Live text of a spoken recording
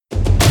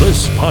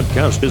This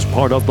podcast is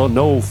part of the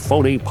No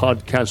Phony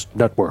Podcast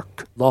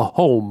Network, the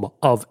home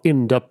of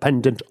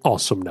independent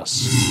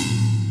awesomeness.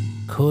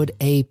 Could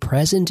a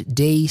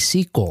present-day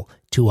sequel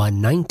to a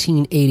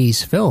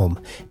 1980s film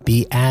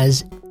be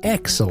as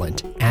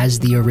excellent as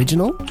the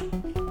original?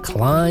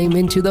 Climb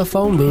into the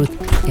phone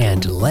booth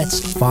and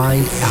let's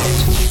find out.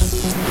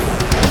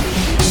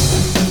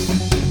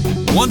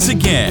 Once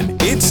again,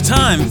 it's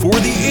time for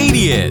The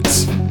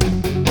Idiots.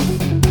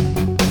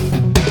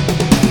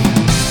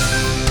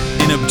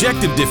 An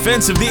objective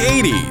defense of the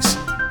 80s.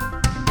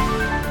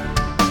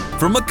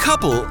 From a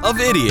couple of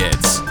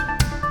idiots.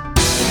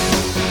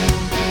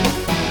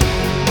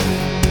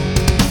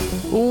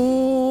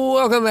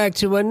 Welcome back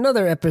to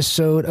another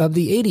episode of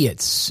The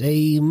Idiots,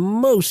 a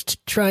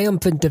most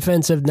triumphant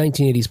defense of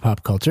 1980s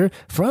pop culture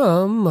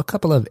from a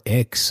couple of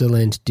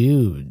excellent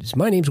dudes.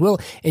 My name's Will,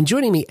 and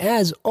joining me,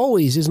 as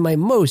always, is my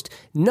most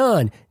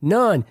non-heinous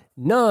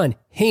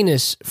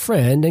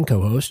friend and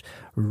co-host,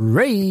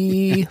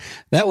 Ray.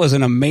 That was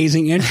an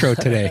amazing intro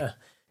today.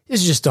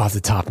 This is just off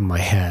the top of my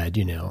head,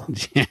 you know.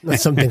 Not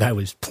something I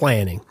was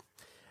planning.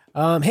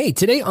 Hey,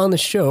 today on the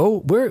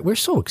show, we're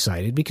so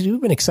excited because we've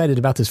been excited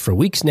about this for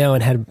weeks now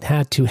and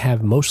had to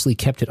have mostly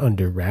kept it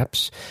under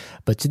wraps.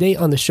 But today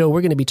on the show, we're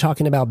going to be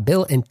talking about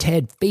Bill and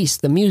Ted Face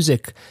the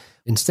Music.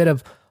 Instead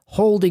of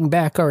holding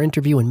back our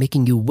interview and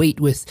making you wait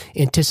with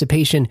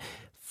anticipation,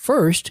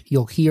 first,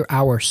 you'll hear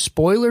our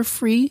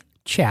spoiler-free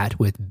chat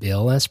with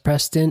Bill S.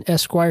 Preston,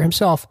 Esquire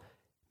himself,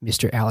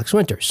 Mr. Alex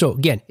Winter. So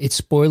again, it's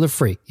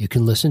spoiler-free. You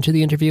can listen to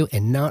the interview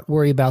and not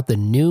worry about the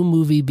new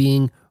movie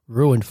being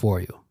ruined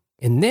for you.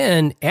 And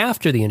then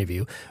after the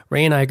interview,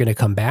 Ray and I are going to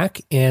come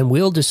back and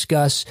we'll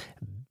discuss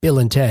Bill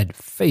and Ted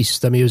Face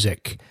the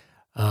Music.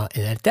 And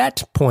at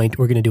that point,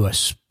 we're going to do a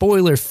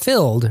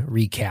spoiler-filled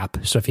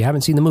recap. So if you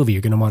haven't seen the movie,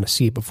 you're going to want to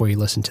see it before you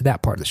listen to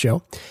that part of the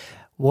show.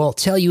 We'll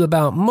tell you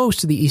about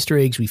most of the Easter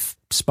eggs we've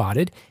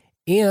spotted.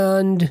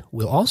 And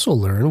we'll also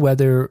learn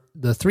whether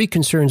the three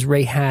concerns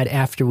Ray had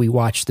after we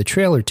watched the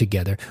trailer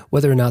together,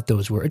 whether or not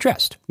those were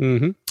addressed.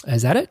 Mm-hmm.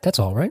 Is that it? That's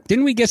all, right?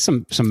 Didn't we get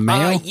some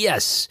mail?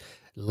 Yes.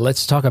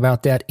 Let's talk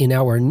about that in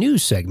our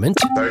news segment.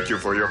 Thank you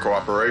for your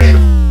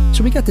cooperation.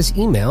 So we got this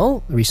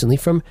email recently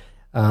from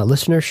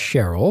listener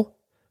Cheryl,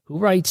 who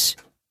writes,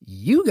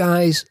 "You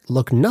guys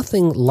look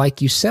nothing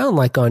like you sound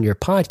like on your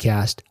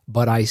podcast,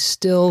 but I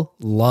still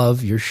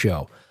love your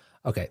show."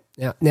 Okay,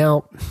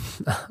 now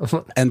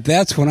and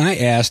that's when I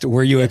asked,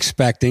 were you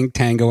expecting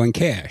Tango and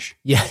Cash?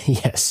 Yeah,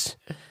 yes.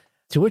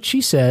 To which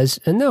she says,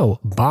 no,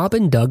 Bob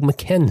and Doug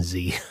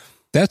McKenzie.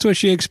 That's what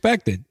she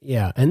expected.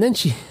 Yeah, and then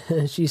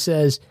she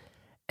says,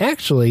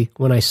 actually,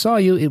 when I saw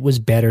you, it was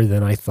better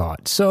than I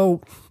thought.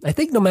 So I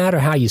think no matter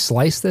how you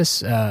slice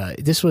this,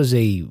 this was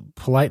a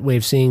polite way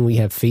of saying we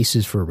have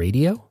faces for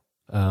radio.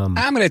 I'm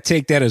going to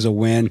take that as a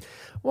win.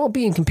 Well,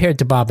 being compared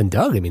to Bob and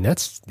Doug, I mean,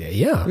 that's,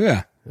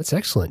 yeah. That's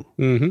excellent.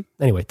 Mm-hmm.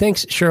 Anyway,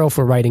 thanks, Cheryl,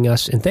 for writing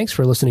us, and thanks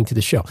for listening to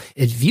the show.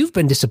 If you've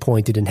been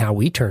disappointed in how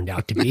we turned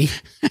out to be,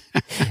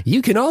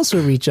 you can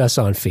also reach us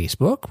on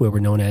Facebook, where we're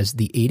known as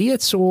The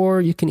Idiots, or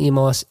you can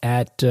email us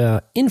at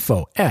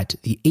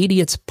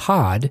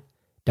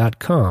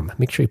info@theidiotspod.com.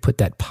 Make sure you put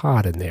that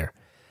pod in there.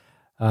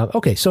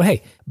 Okay, so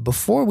hey,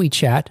 before we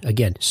chat,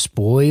 again,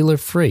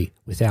 spoiler-free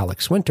with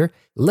Alex Winter,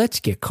 let's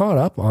get caught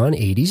up on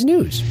 80s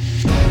news.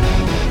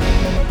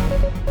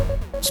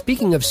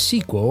 Speaking of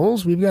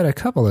sequels, we've got a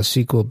couple of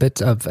sequel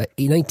bits of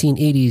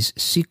 1980s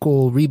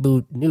sequel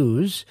reboot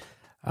news.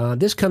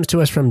 This comes to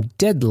us from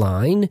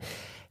Deadline.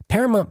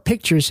 Paramount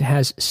Pictures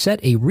has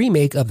set a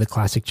remake of the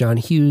classic John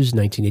Hughes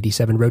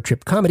 1987 road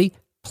trip comedy,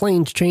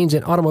 Planes, Trains,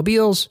 and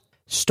Automobiles,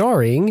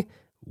 starring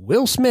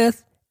Will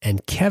Smith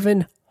and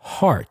Kevin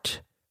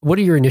Hart. What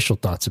are your initial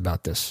thoughts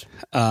about this?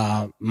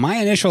 My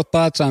initial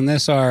thoughts on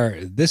this are,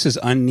 this is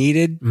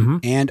unneeded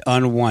and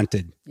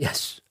unwanted.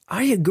 Yes,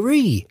 I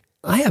agree.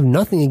 I have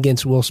nothing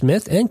against Will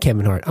Smith and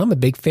Kevin Hart. I'm a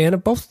big fan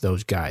of both of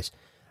those guys.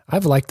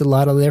 I've liked a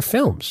lot of their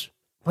films.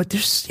 But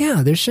there's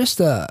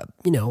just a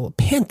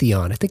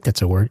pantheon, I think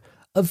that's a word,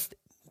 of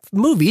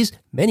movies,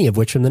 many of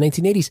which from the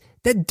 1980s,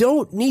 that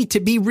don't need to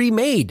be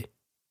remade.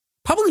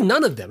 Probably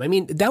none of them. I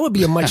mean, that would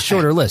be a much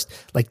shorter list.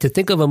 Like, to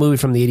think of a movie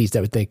from the 80s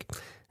that would think,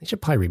 they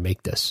should probably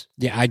remake this.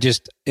 Yeah,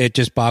 it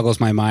just boggles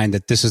my mind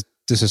that this is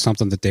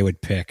something that they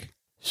would pick.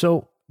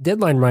 So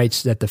Deadline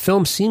writes that the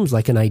film seems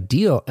like an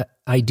ideal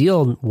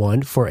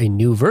one for a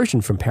new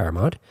version from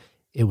Paramount.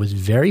 It was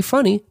very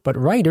funny, but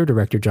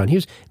director John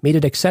Hughes made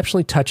it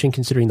exceptionally touching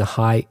considering the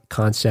high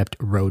concept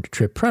road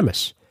trip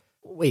premise.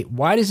 Wait,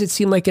 why does it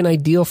seem like an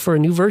ideal for a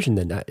new version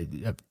then?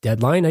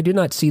 Deadline? I do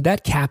not see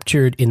that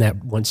captured in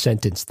that one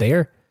sentence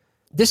there.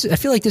 I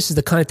feel like this is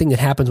the kind of thing that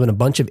happens when a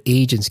bunch of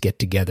agents get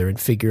together and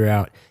figure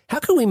out, how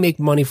can we make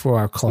money for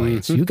our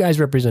clients? Mm-hmm. You guys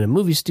represent a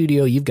movie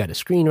studio. You've got a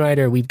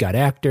screenwriter. We've got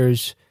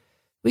actors.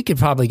 We could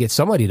probably get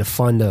somebody to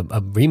fund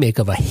a remake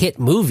of a hit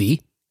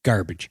movie.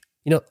 Garbage.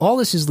 All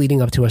this is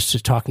leading up to us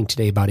talking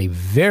today about a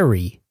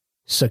very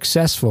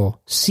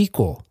successful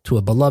sequel to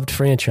a beloved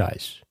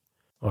franchise.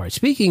 All right,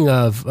 speaking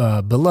of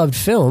beloved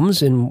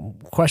films and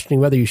questioning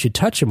whether you should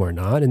touch them or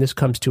not, and this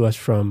comes to us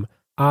from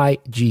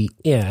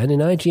IGN,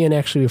 and IGN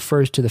actually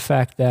refers to the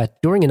fact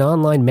that during an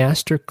online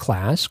master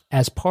class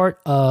as part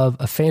of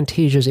a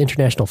Fantasia's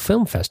International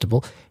Film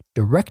Festival,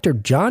 director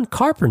John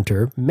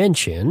Carpenter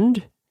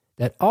mentioned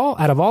that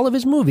out of all of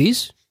his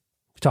movies,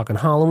 we're talking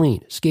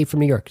Halloween, Escape from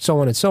New York, so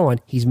on and so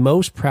on, he's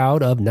most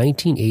proud of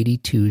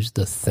 1982's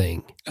The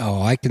Thing.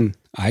 Oh, I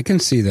can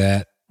see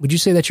that. Would you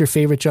say that's your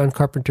favorite John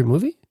Carpenter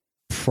movie?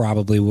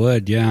 Probably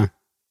would, yeah.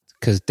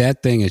 Because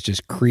that thing is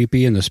just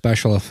creepy and the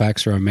special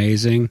effects are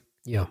amazing.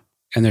 Yeah.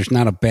 And there's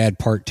not a bad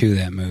part to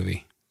that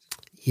movie.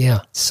 Yeah,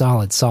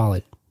 solid.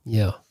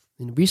 Yeah.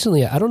 And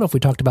recently, I don't know if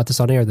we talked about this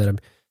on air, that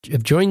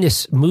I've joined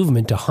this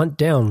movement to hunt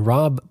down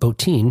Rob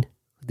Bottin,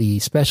 the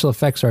special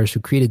effects artist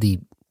who created the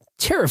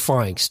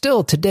terrifying,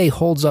 still today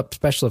holds up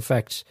special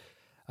effects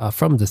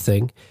from The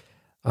Thing.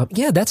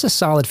 Yeah, that's a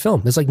solid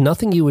film. There's like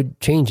nothing you would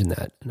change in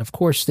that. And of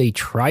course, they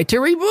tried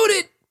to reboot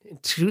it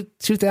in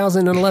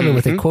 2011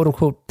 with a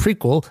quote-unquote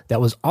prequel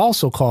that was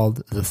also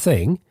called The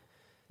Thing.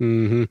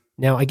 Mm-hmm.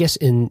 Now, I guess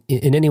in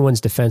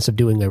anyone's defense of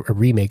doing a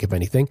remake of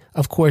anything,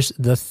 of course,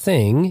 The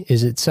Thing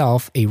is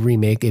itself a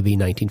remake of a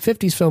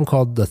 1950s film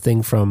called The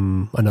Thing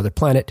from Another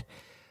Planet,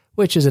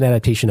 which is an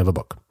adaptation of a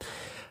book.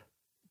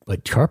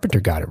 But Carpenter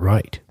got it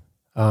right.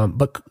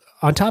 But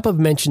on top of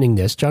mentioning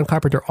this, John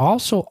Carpenter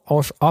also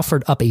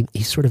offered up a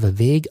sort of a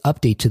vague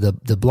update to the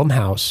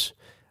Blumhouse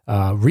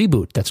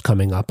reboot that's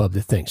coming up of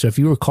The Thing. So if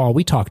you recall,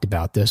 we talked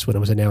about this when it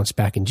was announced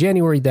back in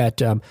January that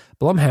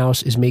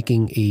Blumhouse is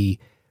making a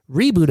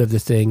reboot of The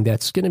Thing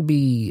that's going to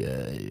be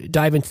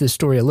dive into the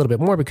story a little bit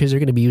more because they're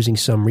going to be using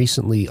some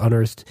recently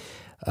unearthed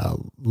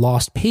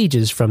lost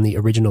pages from the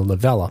original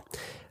novella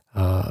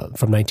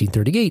from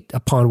 1938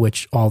 upon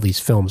which all these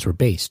films were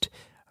based.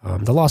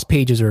 The lost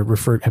pages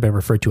have been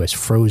referred to as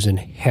Frozen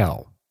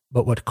Hell.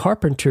 But what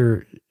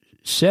Carpenter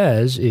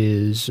says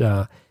is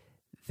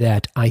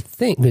that I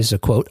think, this is a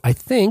quote, I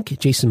think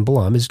Jason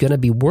Blum is going to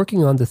be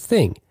working on The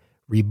Thing,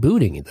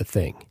 rebooting The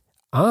Thing.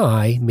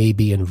 I may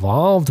be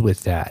involved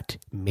with that,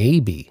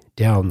 maybe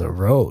down the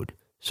road.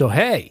 So,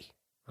 hey,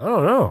 I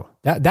don't know.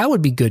 That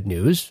would be good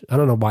news. I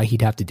don't know why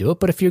he'd have to do it.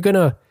 But if you're going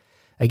to,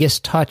 I guess,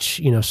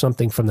 touch,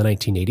 something from the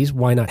 1980s,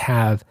 why not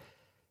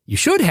you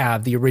should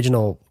have the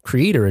original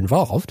creator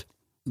involved.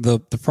 The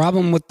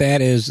problem with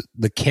that is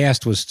the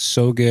cast was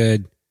so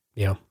good.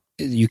 Yeah.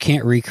 You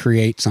can't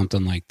recreate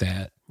something like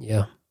that.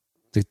 Yeah.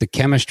 The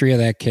chemistry of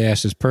that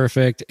cast is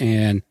perfect,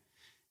 and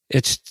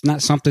it's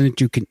not something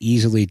that you can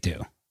easily do.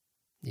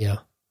 Yeah.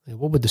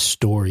 What would the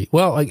story?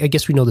 Well, I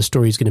guess we know the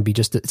story is going to be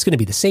it's going to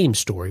be the same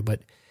story,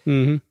 but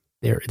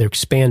they're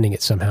expanding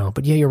it somehow.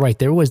 But yeah, you're right.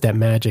 There was that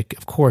magic.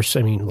 Of course,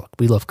 I mean, look,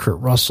 we love Kurt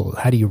Russell.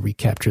 How do you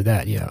recapture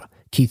that? Yeah.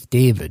 Keith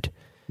David.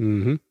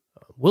 Mm-hmm.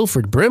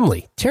 Wilford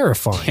Brimley.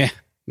 Terrifying.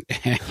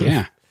 Yeah.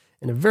 Yeah.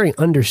 And a very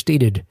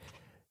understated,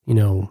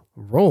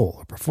 role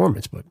or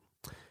performance. But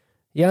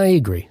yeah, I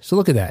agree. So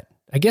look at that.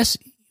 I guess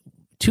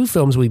two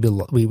films we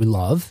would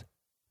love,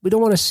 we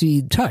don't want to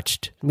see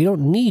touched. We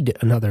don't need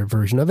another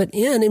version of it.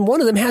 And one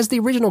of them has the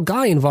original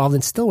guy involved,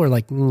 and still we're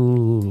like,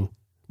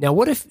 Now,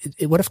 what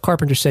if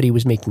Carpenter said he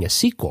was making a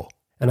sequel?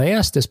 And I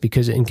asked this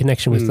because in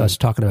connection with us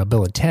talking about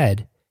Bill and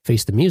Ted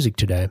Face the Music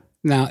today.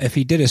 Now, if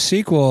he did a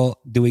sequel,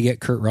 do we get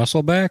Kurt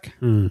Russell back?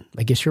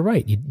 I guess you're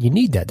right. You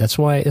need that. That's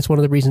one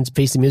of the reasons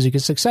Face the Music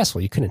is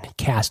successful. You couldn't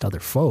cast other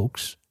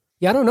folks.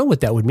 Yeah, I don't know what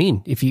that would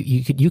mean. If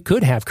you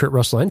could have Kurt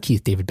Russell and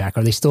Keith David back.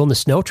 Are they still in the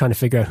snow trying to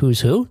figure out who's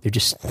who? They're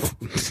just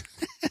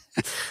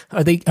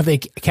are they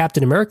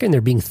Captain America and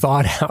they're being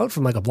thawed out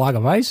from like a block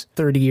of ice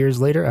 30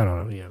 years later? I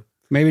don't know. Yeah.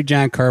 Maybe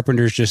John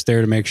Carpenter's just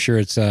there to make sure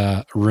it's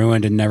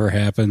ruined and never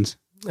happens.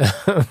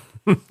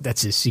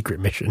 That's his secret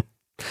mission.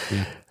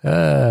 Yeah.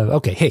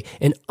 Okay. Hey,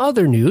 in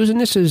other news,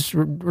 and this is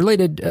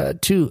related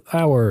to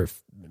our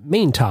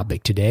main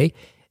topic today,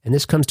 and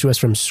this comes to us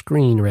from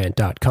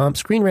ScreenRant.com.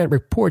 Screen Rant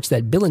reports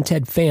that Bill and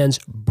Ted fans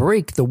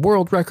break the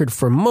world record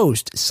for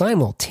most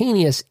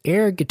simultaneous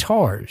air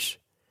guitars,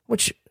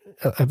 which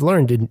I've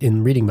learned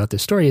in reading about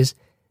this story is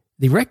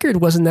the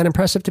record wasn't that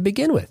impressive to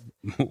begin with.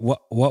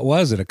 What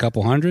was it, a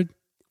couple hundred?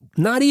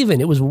 Not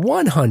even. It was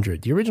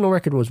 100. The original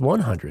record was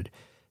 100.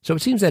 So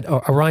it seems that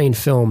Orion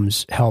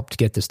Films helped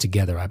get this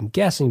together. I'm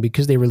guessing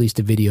because they released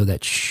a video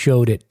that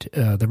showed it,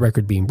 the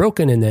record being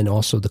broken, and then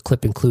also the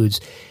clip includes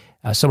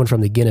someone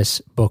from the Guinness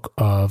Book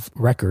of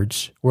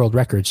Records, World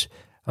Records,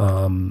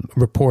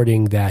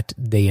 reporting that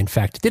they in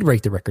fact did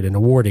break the record and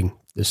awarding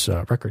this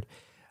record.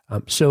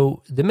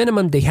 So the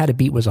minimum they had to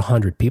beat was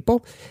 100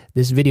 people.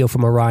 This video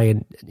from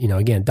Orion,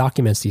 again,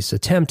 documents this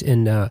attempt,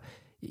 and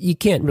you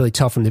can't really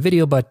tell from the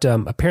video, but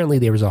apparently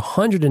there was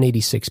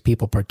 186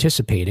 people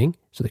participating,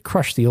 so they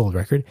crushed the old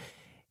record,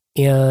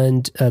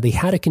 and they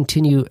had to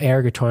continue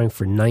air guitaring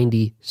for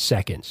 90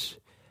 seconds.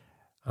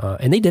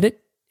 And they did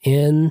it,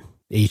 and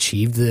they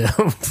achieved the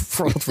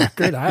world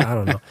record. I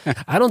don't know.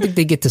 I don't think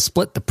they get to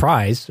split the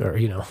prize, or,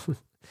 it's going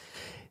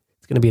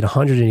to be at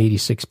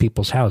 186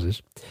 people's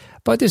houses.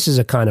 But this is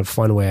a kind of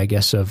fun way, I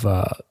guess, of,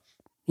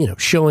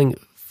 showing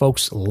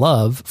folks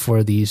love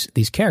for these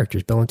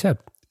characters, Bill and Ted.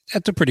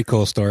 That's a pretty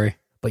cool story.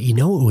 But it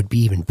would be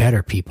even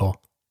better,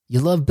 people. You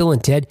love Bill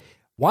and Ted.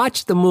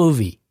 Watch the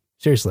movie.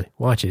 Seriously,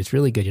 watch it. It's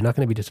really good. You're not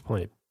going to be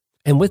disappointed.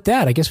 And with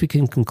that, I guess we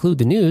can conclude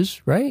the news,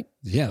 right?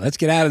 Yeah, let's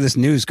get out of this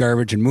news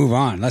garbage and move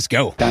on. Let's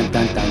go. Dun,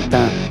 dun, dun,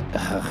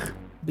 dun.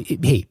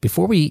 Hey,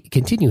 before we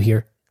continue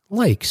here,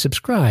 like,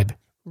 subscribe,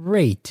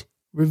 rate,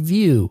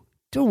 review,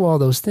 do all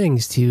those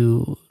things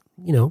to,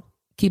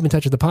 keep in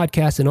touch with the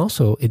podcast. And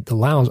also it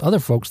allows other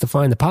folks to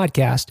find the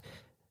podcast.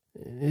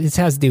 It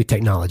has to do with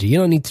technology. You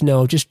don't need to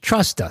know. Just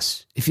trust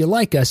us. If you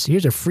like us,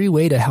 here's a free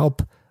way to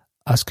help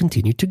us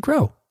continue to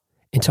grow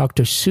and talk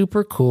to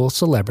super cool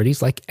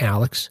celebrities like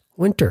Alex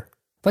Winter,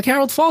 like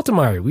Harold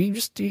Faltermeyer. We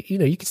just, you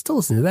can still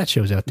listen to that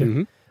show's out there.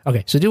 Mm-hmm.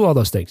 Okay, so do all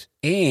those things.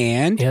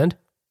 And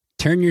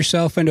turn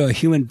yourself into a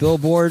human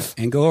billboard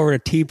and go over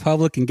to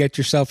TeePublic and get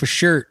yourself a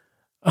shirt.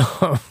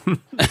 I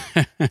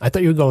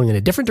thought you were going in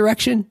a different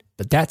direction,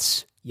 but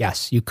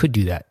yes, you could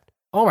do that.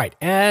 All right,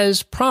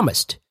 as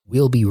promised,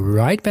 we'll be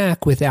right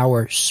back with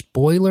our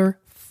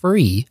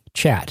spoiler-free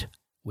chat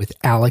with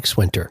Alex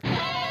Winter.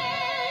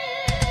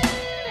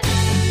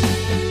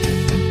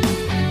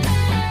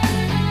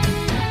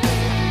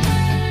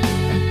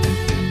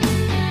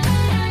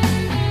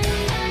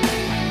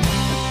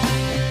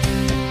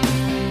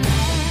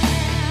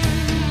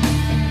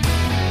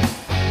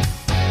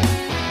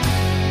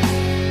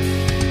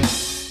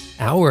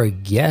 Our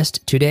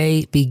guest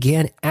today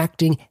began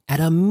acting at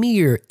a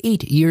mere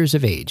 8 years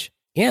of age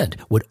and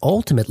would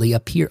ultimately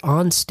appear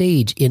on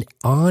stage in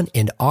on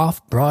and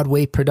off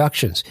Broadway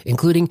productions,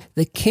 including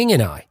The King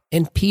and I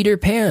and Peter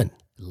Pan.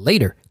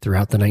 Later,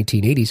 throughout the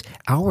 1980s,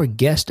 our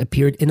guest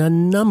appeared in a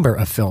number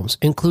of films,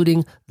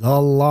 including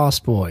The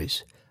Lost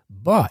Boys.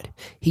 But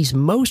he's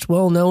most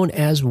well known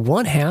as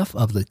one half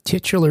of the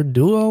titular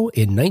duo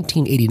in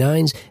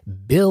 1989's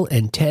Bill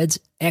and Ted's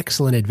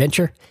Excellent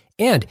Adventure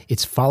and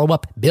its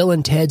follow-up, Bill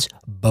and Ted's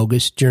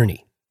Bogus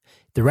Journey.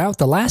 Throughout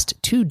the last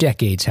 2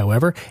 decades,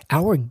 however,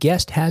 our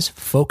guest has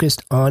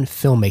focused on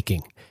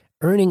filmmaking,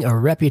 earning a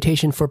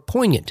reputation for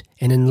poignant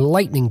and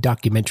enlightening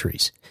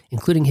documentaries,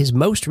 including his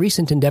most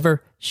recent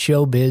endeavor,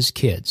 Showbiz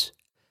Kids.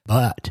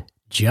 But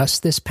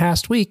just this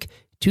past week,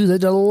 to the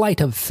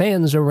delight of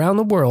fans around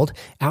the world,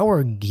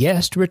 our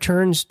guest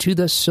returns to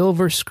the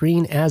silver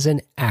screen as an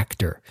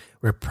actor,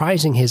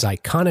 reprising his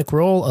iconic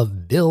role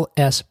of Bill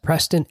S.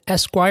 Preston,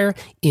 Esquire,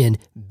 in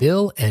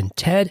Bill and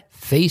Ted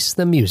Face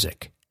the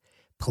Music.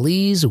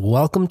 Please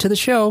welcome to the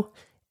show,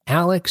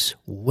 Alex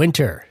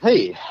Winter.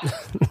 Hey,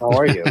 how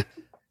are you?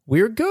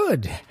 We're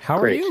good. How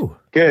Great. are you?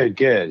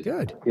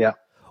 Good. Yeah.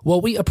 Well,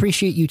 we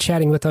appreciate you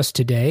chatting with us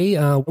today.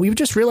 We were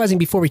just realizing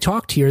before we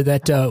talked here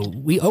that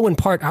we owe in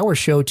part our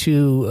show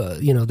to,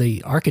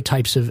 the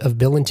archetypes of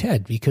Bill and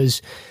Ted,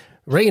 because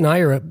Ray and I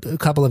are a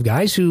couple of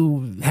guys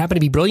who happen to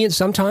be brilliant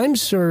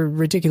sometimes or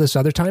ridiculous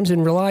other times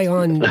and rely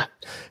on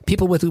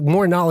people with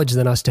more knowledge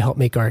than us to help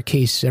make our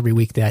case every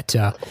week that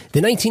the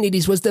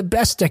 1980s was the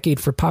best decade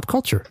for pop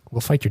culture.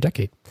 We'll fight your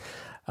decade.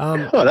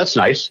 That's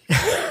nice.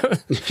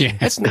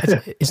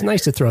 It's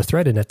nice to throw a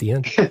thread in at the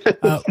end.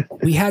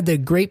 We had the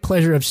great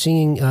pleasure of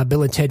seeing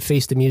Bill and Ted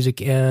Face the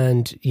Music,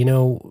 and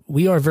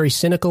we are very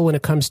cynical when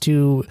it comes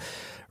to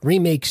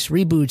remakes,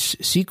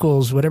 reboots,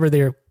 sequels, whatever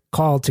they're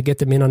called, to get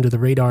them in under the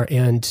radar.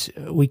 And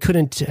we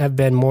couldn't have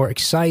been more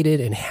excited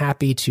and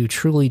happy to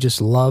truly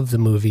just love the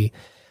movie,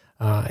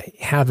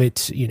 have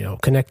it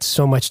connect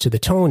so much to the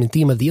tone and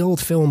theme of the old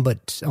film,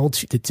 but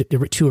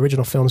the 2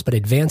 original films, but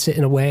advance it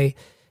in a way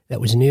that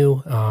was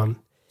new.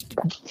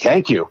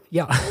 Thank you.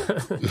 Yeah.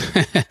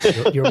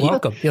 You're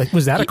welcome.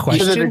 Was that a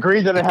question? To the degree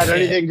that it had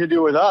anything to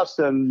do with us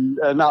and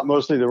not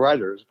mostly the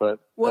writers, but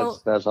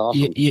that's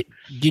awesome.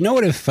 You know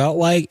what it felt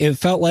like? It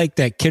felt like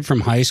that kid from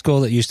high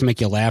school that used to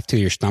make you laugh till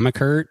your stomach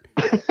hurt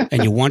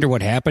and you wonder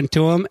what happened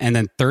to him. And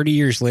then 30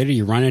 years later,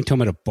 you run into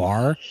him at a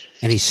bar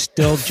and he's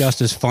still just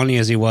as funny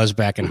as he was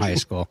back in high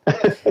school.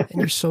 And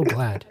you're so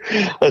glad.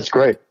 That's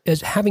great.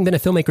 As having been a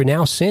filmmaker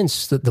now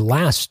since the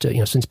last,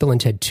 since Bill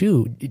and Ted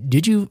 2,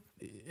 did you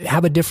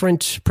have a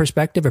different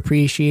perspective,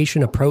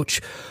 appreciation,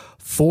 approach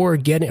for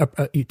getting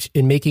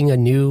in making a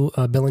new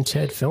Bill and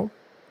Ted film?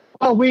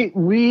 Well,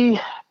 we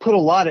put a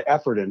lot of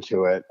effort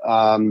into it.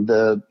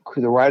 The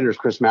writers,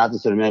 Chris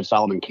Matheson and Ed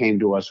Solomon, came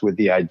to us with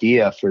the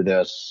idea for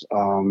this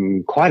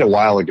quite a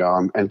while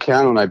ago, and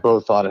Keanu and I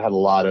both thought it had a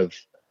lot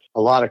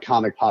of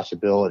comic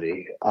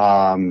possibility.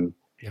 And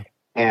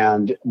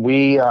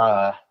we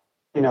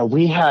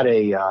had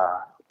a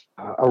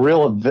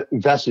real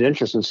vested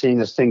interest in seeing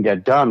this thing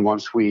get done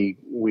once we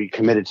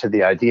committed to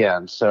the idea.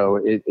 And so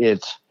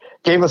it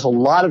gave us a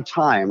lot of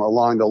time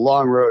along the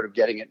long road of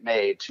getting it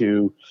made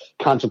to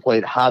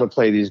contemplate how to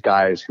play these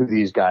guys, who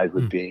these guys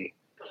would be.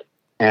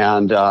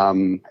 And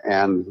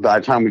by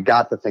the time we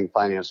got the thing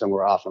financed and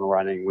we're off and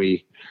running,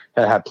 we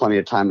had plenty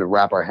of time to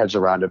wrap our heads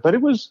around it. But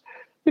it was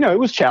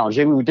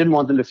challenging. We didn't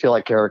want them to feel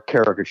like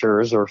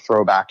caricatures or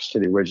throwbacks to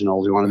the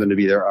originals. We wanted them to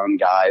be their own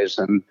guys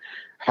and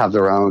have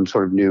their own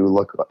sort of new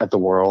look at the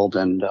world.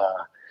 And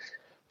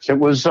it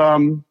was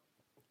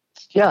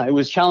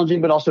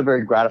challenging, but also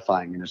very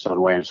gratifying in its own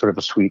way, and sort of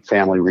a sweet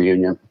family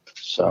reunion.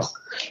 So,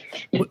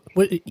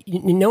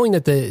 knowing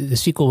that the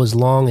sequel was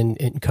long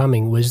and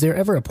coming, was there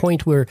ever a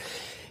point where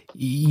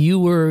you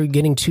were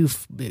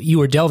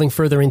delving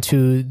further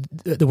into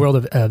the world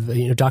of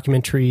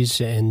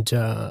documentaries, and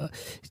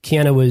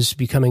Keanu was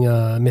becoming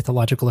a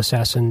mythological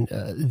assassin,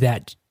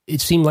 that it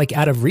seemed like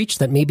out of reach,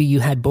 that maybe you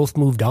had both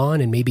moved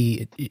on and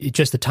maybe it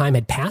just the time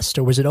had passed?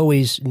 Or was it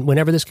always,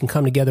 whenever this can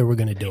come together, we're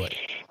going to do it?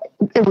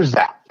 It was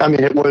that. I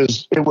mean, it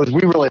was, we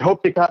really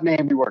hoped it got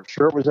made. We weren't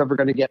sure it was ever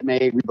going to get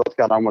made. We both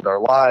got on with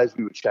our lives.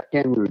 We would check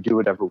in. We would do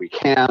whatever we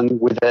can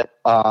with it.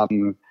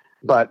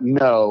 But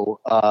no,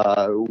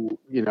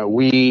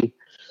 we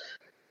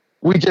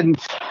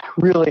didn't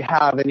really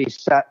have any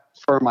set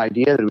firm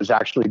idea that it was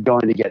actually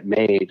going to get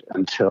made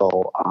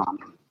until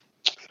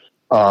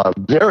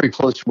very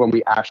close to when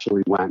we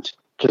actually went,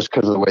 just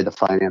because of the way the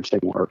financing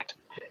worked.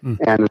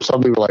 And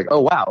suddenly we're like,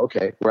 oh, wow,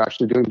 okay, we're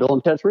actually doing Bill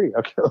and Ted 3.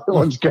 Okay,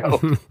 let's go.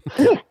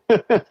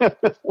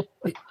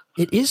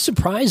 It is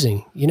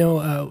surprising.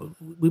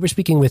 We were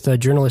speaking with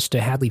journalist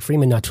Hadley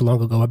Freeman not too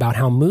long ago about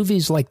how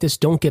movies like this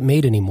don't get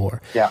made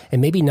anymore. Yeah.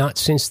 And maybe not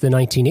since the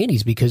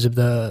 1980s because of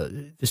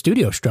the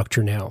studio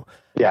structure now.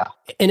 Yeah.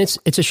 And it's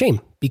a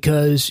shame,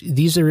 because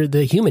these are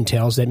the human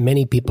tales that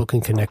many people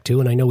can connect to.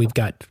 And I know we've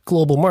got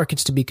global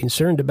markets to be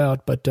concerned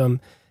about, but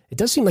it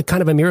does seem like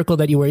kind of a miracle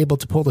that you were able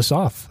to pull this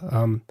off.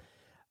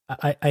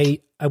 I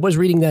was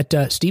reading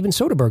that Steven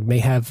Soderbergh may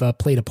have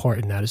played a part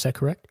in that. Is that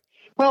correct?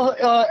 Well,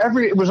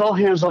 it was all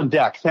hands on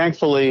deck.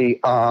 Thankfully,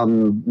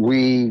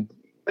 we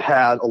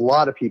had a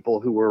lot of people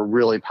who were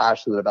really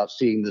passionate about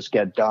seeing this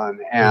get done.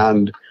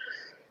 And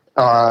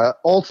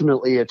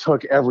ultimately, it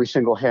took every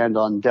single hand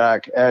on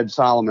deck. Ed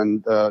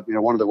Solomon,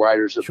 one of the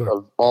writers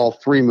of all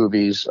three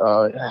movies,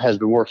 has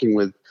been working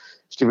with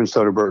Steven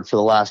Soderbergh for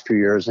the last few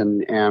years.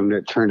 And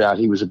it turned out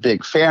he was a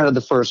big fan of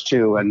the first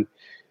two. And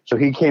so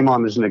he came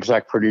on as an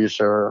exec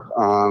producer.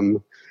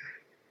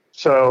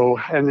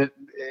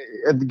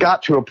 It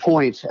got to a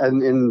point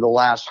in the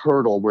last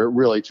hurdle where it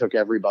really took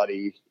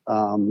everybody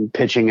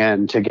pitching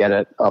in to get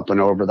it up and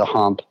over the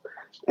hump.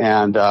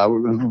 And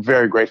we're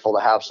very grateful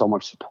to have so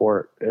much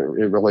support. It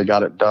really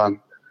got it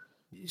done.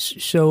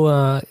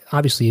 So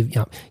obviously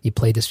you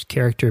played this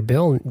character,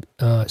 Bill,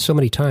 so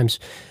many times.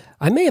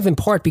 I may have in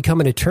part become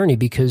an attorney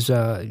because,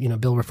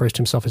 Bill refers to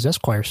himself as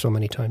Esquire so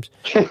many times.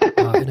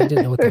 And I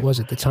didn't know what that was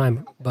at the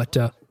time. But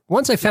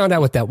once I found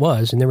out what that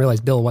was, and then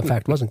realized Bill, in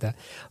fact, wasn't that.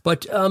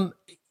 But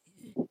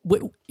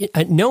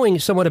knowing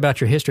somewhat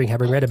about your history,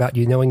 having read about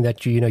you, knowing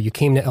that you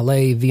came to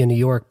LA via New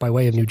York by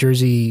way of New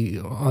Jersey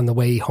on the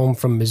way home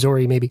from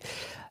Missouri, maybe,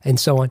 and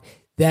so on,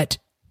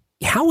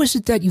 how is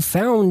it that you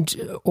found,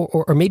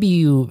 or maybe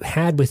you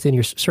had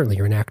within certainly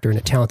you're an actor and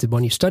a talented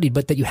one, you studied,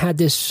 but that you had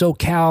this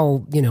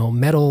SoCal,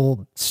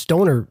 metal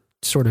stoner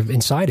sort of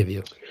inside of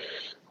you?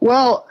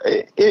 Well,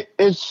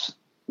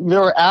 there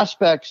are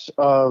aspects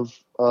of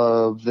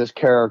this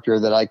character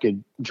that I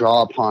could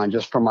draw upon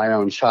just from my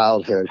own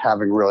childhood,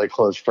 having really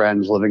close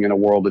friends, living in a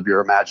world of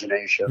your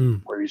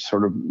imagination, where you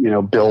sort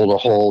of, build a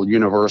whole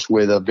universe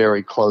with a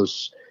very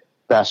close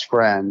best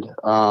friend.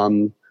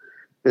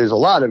 There's a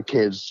lot of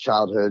kids'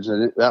 childhoods,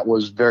 and that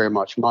was very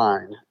much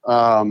mine.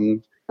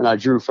 And I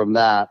drew from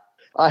that.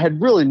 I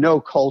had really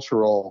no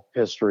cultural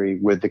history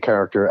with the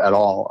character at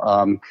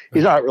all.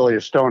 He's not really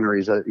a stoner.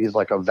 He's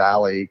like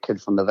a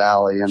kid from the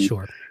valley. And,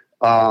 sure.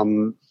 I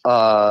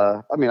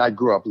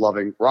grew up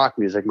loving rock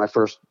music. My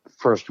first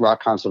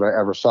rock concert I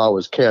ever saw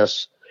was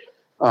Kiss,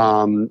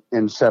 in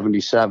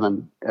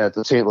 1977 at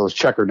the St. Louis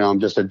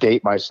Checkerdome, just to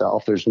date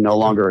myself. There's no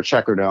longer a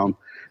Checkerdome.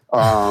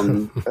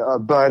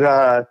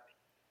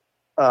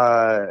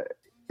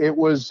 It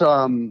was,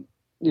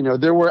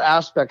 there were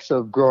aspects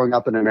of growing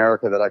up in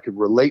America that I could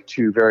relate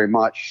to very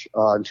much,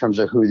 in terms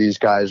of who these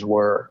guys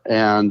were.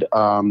 And,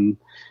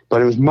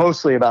 but it was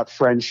mostly about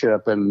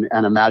friendship and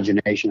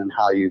imagination and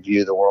how you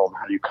view the world and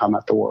how you come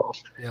at the world.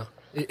 Yeah.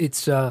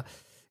 It's,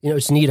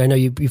 it's neat. I know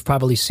you've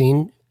probably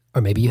seen,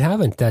 or maybe you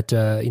haven't, that,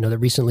 that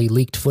recently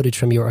leaked footage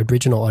from your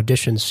original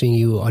auditions, seeing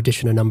you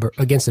audition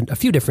against a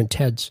few different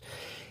Teds.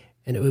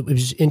 And it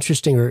was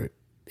interesting or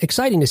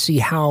exciting to see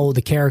how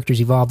the characters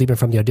evolved even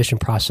from the audition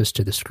process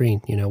to the screen,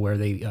 where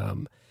they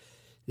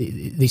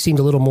seemed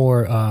a little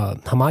more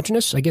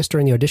homogenous, I guess,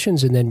 during the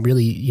auditions, and then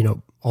really,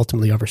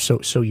 ultimately over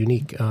so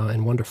unique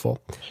and wonderful.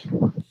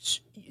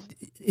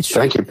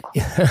 Thank you.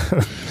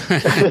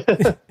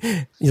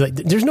 He's like,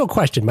 there's no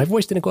question. My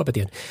voice didn't go up at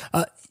the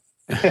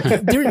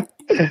end.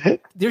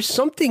 There's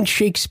something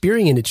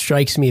Shakespearean, it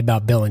strikes me,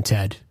 about Bill and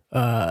Ted.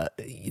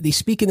 They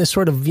speak in this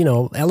sort of,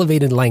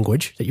 elevated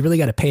language that you really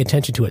got to pay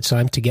attention to at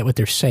times to get what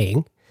they're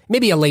saying.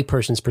 Maybe a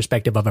layperson's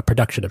perspective of a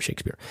production of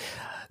Shakespeare.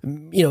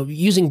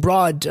 Using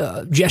broad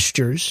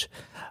gestures.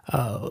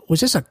 Was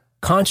this a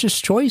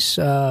conscious choice?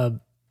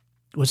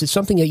 Was it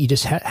something that you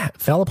just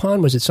fell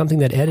upon? Was it something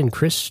that Ed and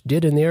Chris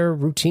did in their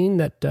routine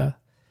that...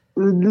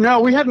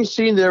 No, we hadn't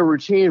seen their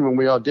routine when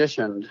we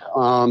auditioned.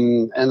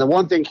 And the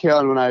one thing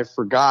Keanu and I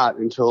forgot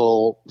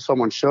until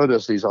someone showed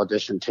us these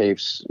audition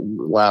tapes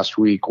last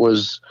week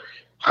was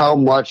how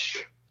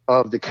much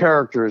of the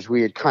characters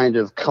we had kind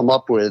of come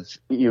up with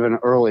even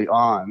early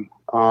on.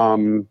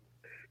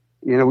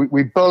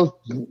 We both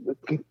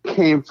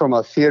came from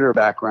a theater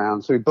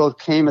background, so we both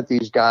came at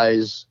these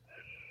guys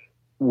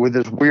with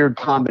this weird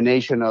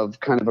combination of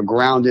kind of a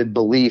grounded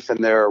belief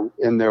in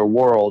their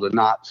world and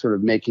not sort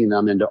of making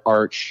them into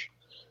arch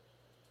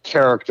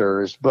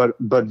characters, but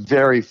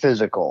very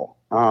physical,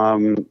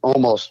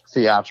 almost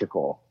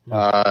theatrical,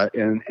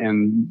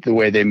 in the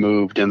way they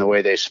moved and the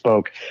way they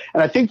spoke.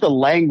 And I think the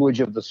language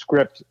of the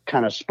script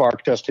kind of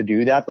sparked us to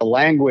do that. The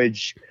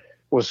language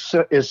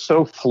is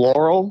so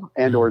floral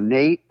and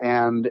ornate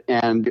and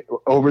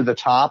over the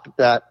top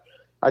that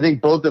I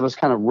think both of us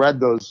kind of read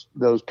those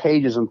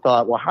pages and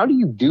thought, well, how do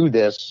you do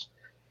this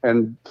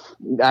and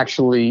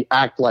actually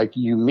act like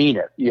you mean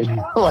it? You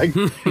know,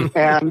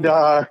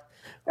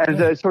 and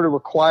it sort of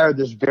required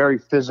this very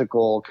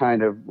physical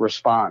kind of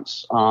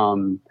response.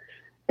 So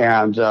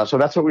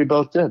that's what we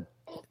both did.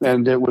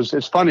 And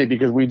it's funny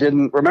because we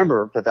didn't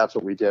remember that that's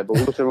what we did, but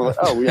we looked at it and we're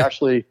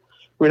like,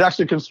 we'd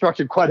actually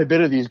constructed quite a bit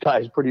of these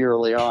guys pretty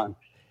early on.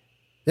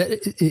 And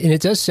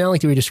it does sound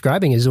like you were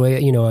describing is the way,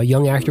 a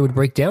young actor would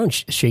break down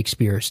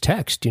Shakespeare's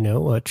text,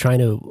 trying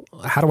to,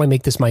 how do I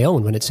make this my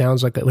own when it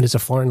sounds like, when it's a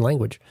foreign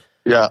language?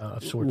 Yeah.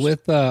 Of sorts.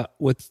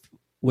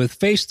 With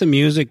Face the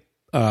Music,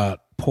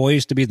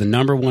 poised to be the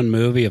 #1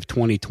 movie of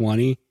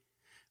 2020.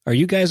 Are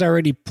you guys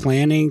already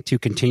planning to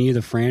continue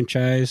the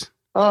franchise?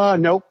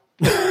 Nope.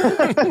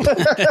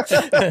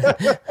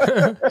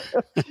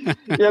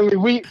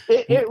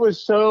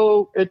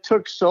 It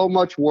took so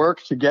much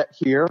work to get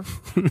here.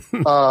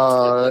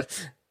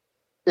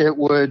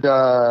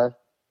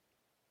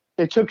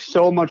 It took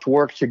so much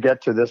work to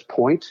get to this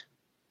point.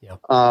 Yeah.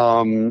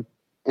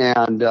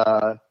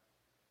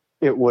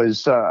 It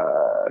was,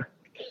 a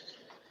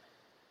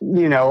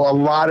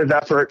lot of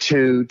effort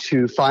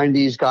to find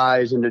these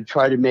guys and to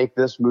try to make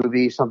this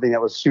movie something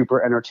that was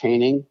super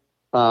entertaining.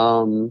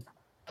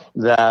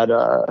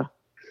 That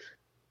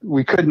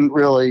we couldn't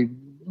really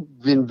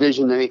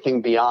envision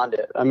anything beyond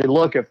it. I mean,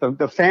 look, if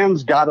the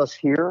fans got us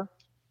here,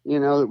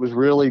 it was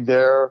really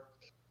their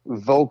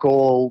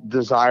vocal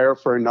desire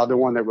for another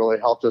one that really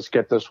helped us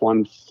get this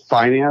one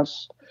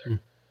financed.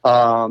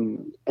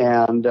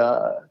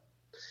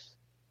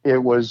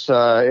 It was,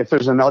 if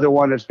there's another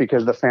one, it's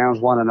because the fans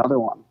want another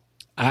one.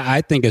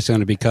 I think it's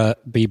going to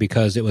be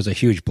because it was a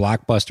huge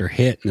blockbuster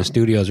hit and the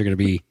studios are going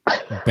to be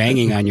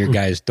banging on your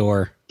guys'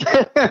 door.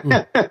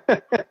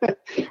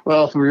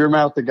 Well, from your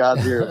mouth to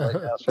God's ears, I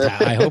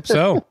guess. I hope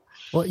so.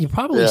 Well, you're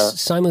probably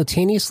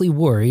simultaneously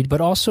worried,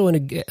 but also I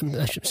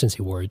shouldn't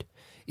say worried.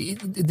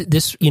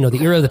 This, the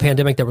era of the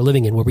pandemic that we're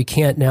living in, where we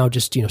can't now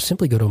just,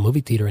 simply go to a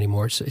movie theater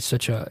anymore. It's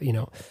such a,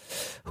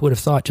 who would have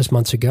thought just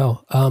months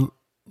ago?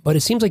 But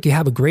it seems like you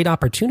have a great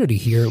opportunity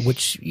here,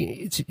 which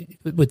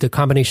with the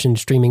combination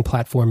streaming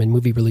platform and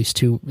movie release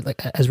to,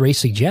 like, as Ray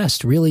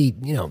suggests, really,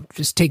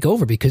 just take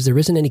over because there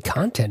isn't any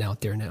content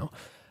out there now.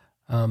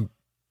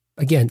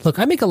 Again, look,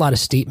 I make a lot of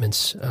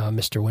statements,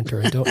 Mr.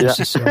 Winter, and don't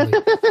necessarily.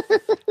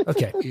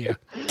 Okay. Yeah.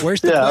 Where's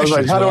the question? I was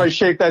like, how do I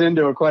shape that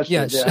into a question?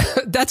 Yes. Yeah.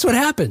 That's what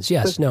happens.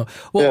 Yes. No.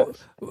 Well,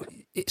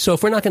 so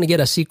if we're not going to get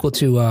a sequel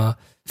to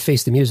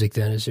Face the Music,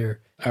 then is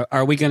there?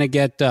 Are we going to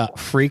get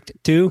Freaked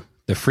 2,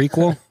 the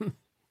frequel?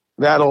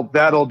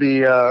 That'll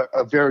be a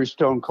very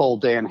stone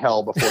cold day in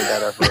hell before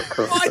that ever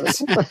occurs.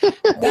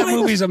 What? That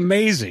movie's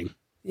amazing.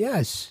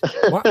 Yes.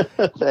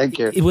 Thank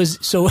you. It was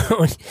so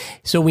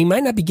we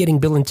might not be getting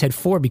Bill and Ted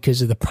 4 because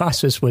the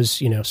process was,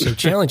 so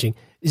challenging.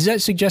 Is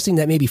that suggesting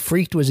that maybe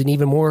Freaked was an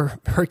even more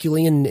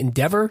Herculean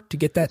endeavor to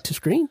get that to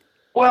screen?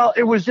 Well,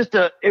 it was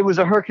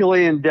a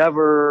Herculean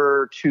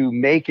endeavor to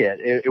make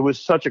it. It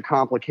was such a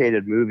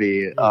complicated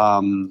movie.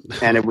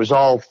 And it was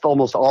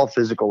almost all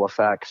physical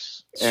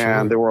effects,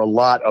 and there were a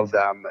lot of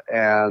them.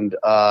 And,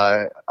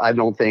 I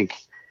think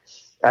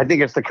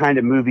it's the kind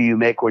of movie you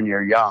make when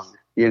you're young.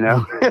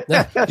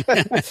 That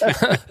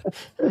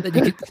you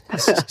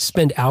could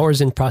spend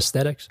hours in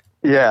prosthetics.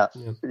 Yeah,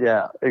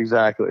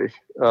 exactly.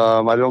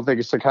 I don't think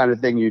it's the kind of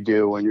thing you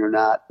do when you're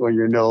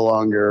no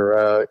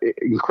longer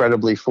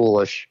incredibly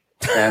foolish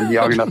and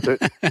young enough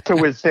to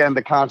withstand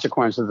the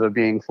consequences of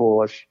being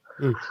foolish.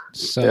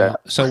 So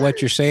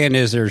what you're saying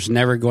is there's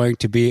never going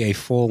to be a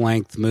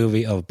full-length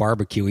movie of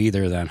Barbecue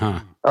either then, huh?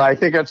 I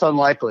think it's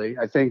unlikely.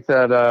 I think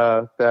that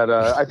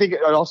I think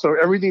also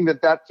everything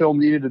that film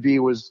needed to be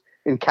was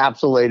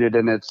encapsulated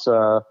in its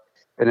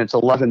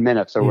 11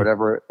 minutes or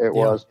whatever it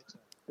was.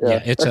 Yeah,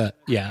 it's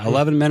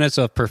 11 minutes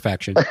of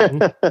perfection.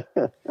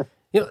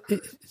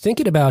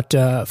 Thinking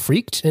about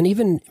Freaked and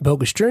even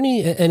Bogus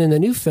Journey, and in the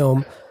new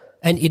film,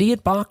 an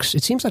Idiot Box,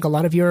 it seems like a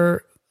lot of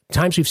your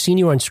times we've seen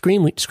you on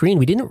screen, we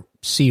didn't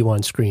see you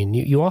on screen.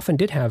 You often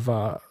did have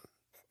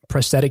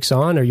prosthetics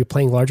on, or you're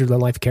playing larger than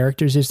life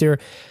characters. Is there?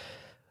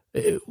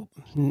 This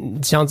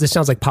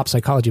sounds like pop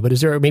psychology, but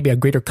is there maybe a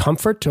greater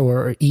comfort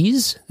or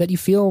ease that you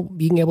feel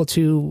being able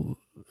to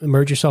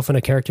immerse yourself in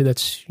a character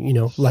that's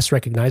less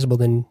recognizable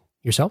than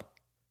yourself?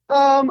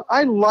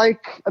 I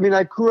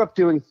grew up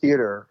doing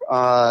theater,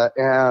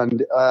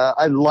 and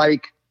I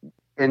like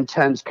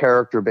intense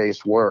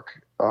character-based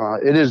work.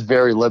 it is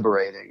very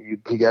liberating.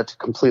 You get to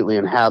completely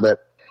inhabit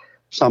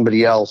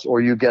somebody else,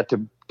 or you get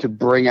to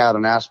bring out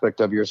an aspect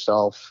of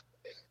yourself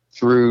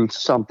through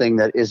something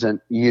that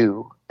isn't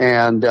you.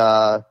 And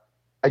I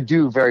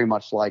do very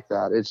much like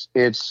that.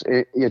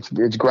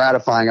 It's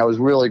gratifying. I was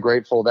really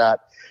grateful that,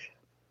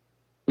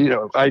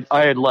 I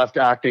had left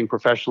acting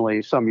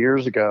professionally some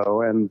years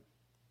ago, and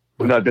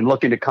I've been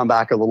looking to come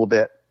back a little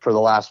bit for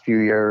the last few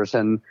years.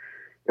 And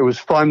it was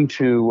fun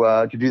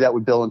to do that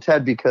with Bill and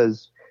Ted,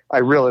 because I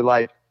really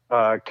like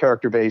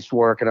character-based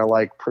work, and I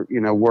like,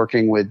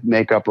 working with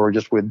makeup or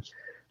just with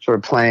sort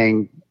of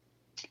playing,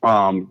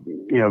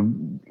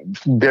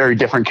 very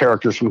different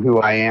characters from who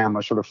I am,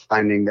 or sort of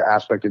finding the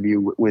aspect of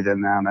you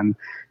within them.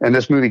 And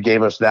this movie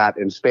gave us that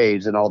in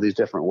spades in all these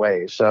different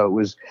ways. So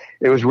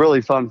it was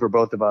really fun for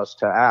both of us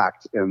to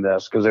act in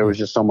this, because there was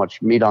just so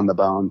much meat on the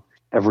bone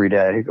every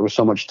day. There was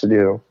so much to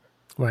do.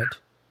 Right.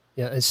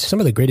 Yeah, it's some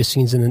of the greatest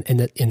scenes in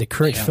the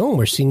current film.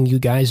 We're seeing you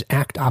guys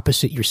act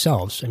opposite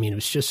yourselves. I mean, it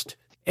was just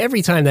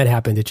every time that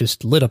happened, it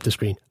just lit up the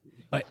screen.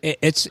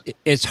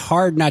 It's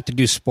hard not to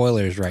do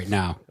spoilers right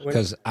now,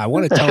 because I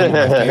want to tell you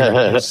what my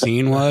favorite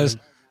scene was,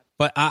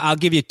 but I'll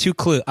give you two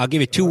clues. I'll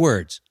give you two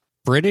words: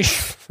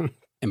 British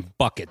and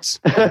buckets.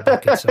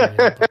 Buckets.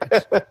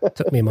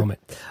 Took me a moment.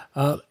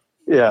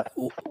 Yeah.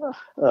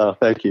 Oh,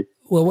 thank you.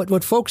 Well,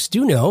 what folks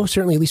do know,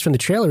 certainly at least from the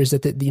trailer, is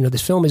that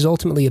this film is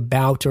ultimately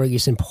about, or I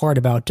guess in part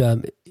about,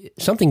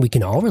 something we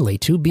can all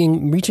relate to: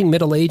 reaching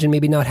middle age and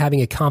maybe not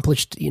having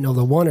accomplished,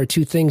 the one or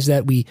two things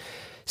that we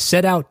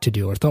set out to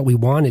do or thought we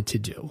wanted to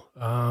do.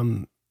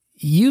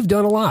 You've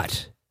done a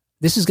lot.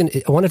 I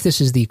wonder if this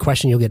is the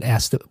question you'll get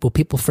asked. Will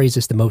people phrase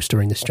this the most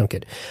during this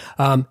junket?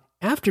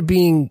 After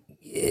being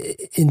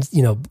in,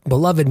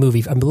 beloved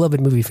movie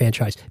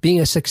franchise,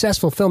 being a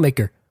successful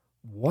filmmaker,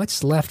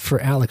 what's left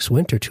for Alex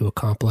Winter to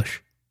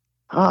accomplish?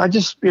 I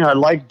just, I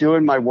like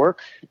doing my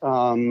work.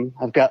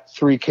 I've got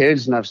 3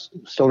 kids, and I've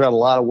still got a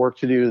lot of work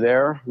to do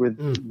there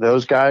with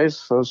those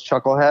guys, those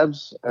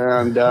chuckleheads,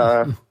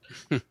 and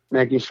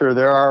making sure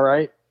they're all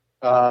right.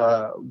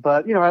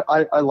 But,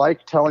 I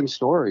like telling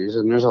stories,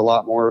 and there's a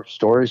lot more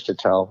stories to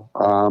tell.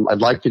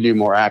 I'd like to do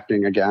more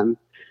acting again.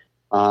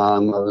 I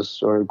was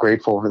sort of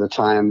grateful for the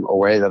time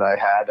away that I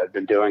had. I'd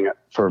been doing it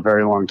for a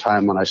very long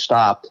time when I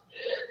stopped.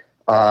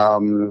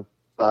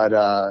 But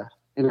a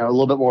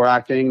little bit more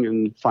acting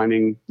and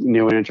finding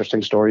new and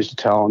interesting stories to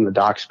tell in the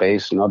doc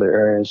space and other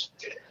areas.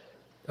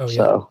 Oh,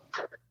 yeah.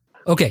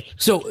 Okay.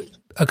 So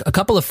a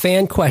couple of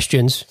fan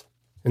questions,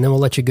 and then we'll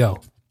let you go.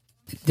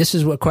 This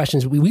is what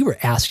questions we were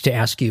asked to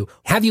ask you.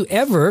 Have you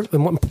ever,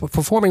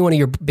 performing one of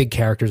your big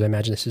characters, I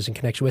imagine this is in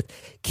connection with,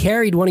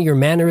 carried one of your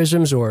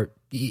mannerisms, or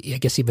I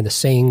guess even the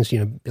sayings,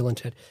 Bill and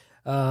Ted,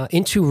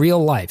 into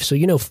real life? So,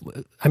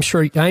 I'm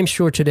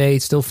sure today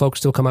folks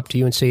still come up to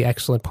you and say,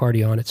 excellent,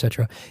 party on,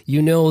 etc.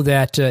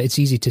 That it's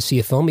easy to see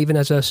a film, even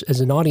as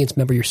an audience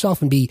member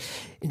yourself, and be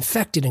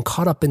infected and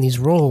caught up in these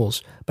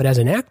roles. But as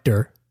an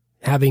actor,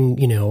 having,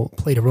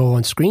 played a role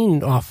on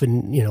screen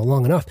often,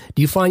 long enough,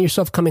 do you find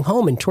yourself coming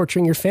home and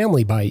torturing your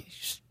family by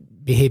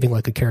behaving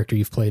like a character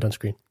you've played on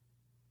screen?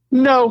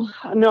 No,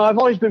 I've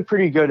always been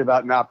pretty good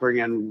about not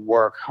bringing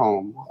work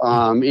home.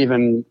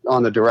 Even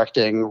on the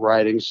directing,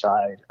 writing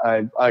side,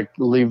 I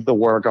leave the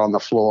work on the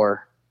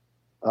floor.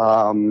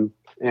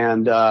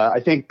 And I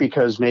think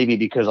because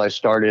I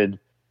started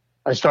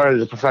as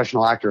a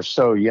professional actor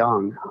so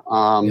young.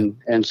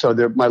 And so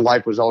my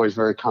life was always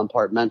very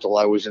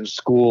compartmental. I was in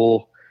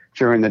school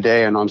during the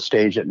day and on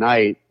stage at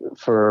night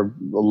for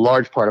a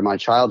large part of my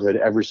childhood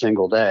every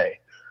single day.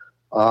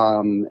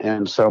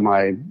 And so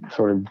my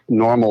sort of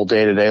normal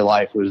day-to-day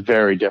life was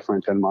very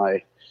different than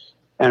my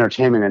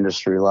entertainment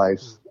industry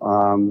life.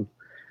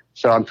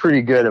 So I'm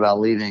pretty good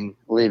about leaving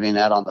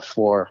that on the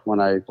floor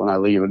when I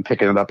leave, and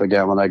picking it up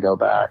again when I go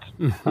back.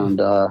 And,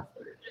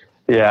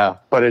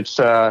 but it's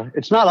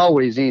not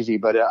always easy,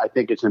 but I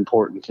think it's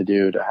important to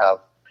do,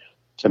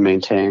 to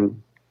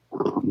maintain,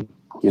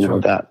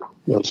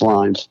 those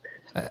lines.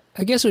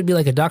 I guess it would be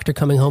like a doctor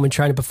coming home and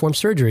trying to perform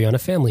surgery on a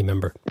family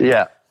member.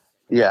 Yeah.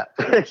 Yeah,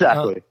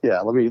 exactly.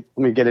 Let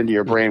me get into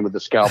your brain with the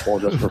scalpel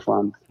just for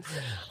fun.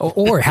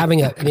 Or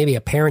having maybe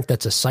a parent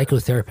that's a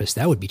psychotherapist.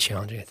 That would be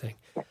challenging, I think.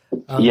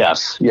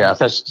 Yes.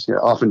 That's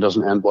often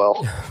doesn't end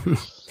well.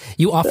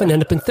 You often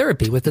end up in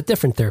therapy with a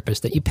different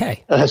therapist that you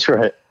pay. That's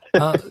right.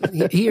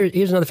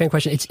 Here's another fan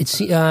question.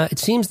 It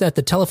seems that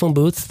the telephone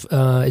booth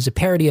is a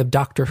parody of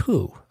Doctor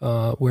Who,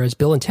 whereas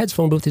Bill and Ted's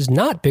phone booth is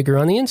not bigger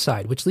on the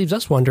inside, which leaves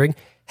us wondering,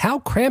 how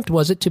cramped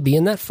was it to be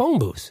in that phone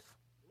booth?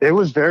 It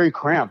was very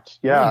cramped,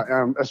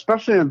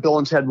 especially in Bill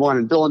and Ted 1.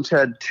 And Bill and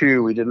Ted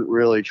 2, we didn't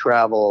really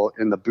travel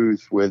in the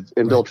booth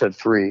in Bill and Ted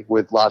 3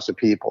 with lots of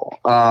people.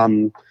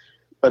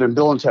 But in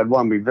Bill and Ted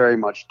 1, we very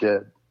much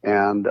did.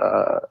 And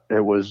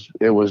it was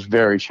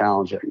very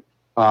challenging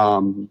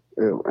and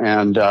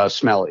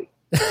smelly.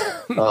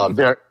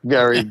 Very,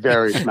 very,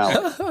 very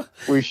smelly.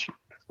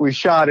 We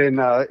shot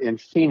in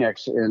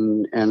Phoenix,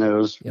 and it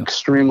was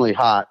extremely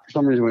hot. For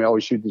some reason, we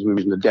always shoot these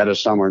movies in the dead of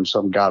summer in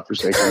some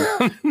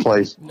godforsaken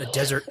place. The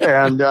desert.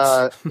 And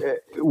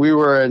we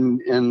were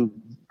in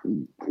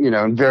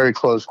in very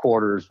close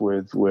quarters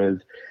with,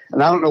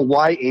 and I don't know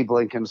why Abe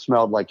Lincoln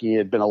smelled like he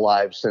had been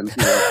alive since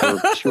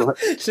for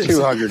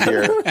 200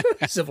 years.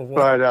 Civil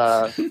War.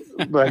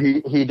 But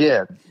he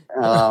did.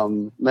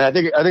 And I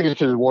think it's because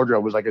his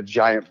wardrobe was like a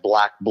giant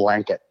black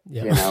blanket.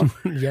 Yeah.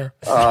 Yeah.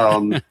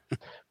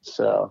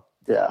 So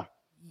yeah.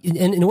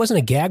 And it wasn't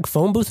a gag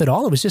phone booth at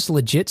all. It was just a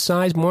legit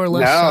size, more or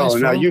less. No,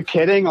 no, you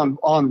kidding?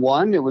 On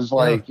one, it was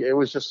like it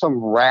was just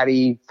some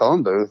ratty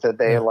phone booth that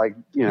they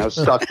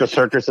stuck the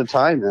Circus of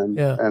Time in.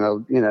 Yeah. And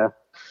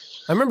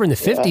I remember in the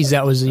 50s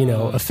that was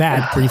a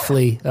fad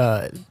briefly.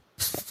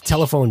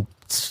 Telephone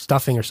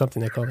stuffing or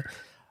something they called it.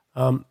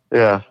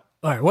 Yeah.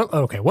 All right. Well,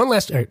 okay. One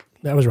last. All right,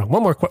 that was wrong.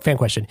 One more fan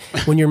question.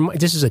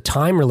 This is a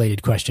time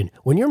related question.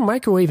 When you're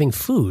microwaving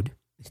food,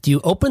 do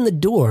you open the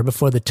door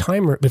before the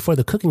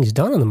cooking is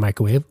done on the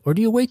microwave, or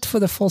do you wait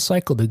for the full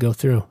cycle to go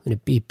through and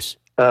it beeps?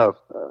 On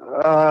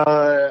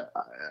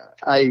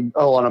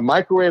a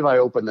microwave, I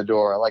open the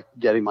door. I like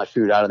getting my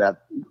food out of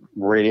that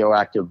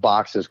radioactive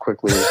box as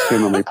quickly as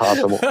humanly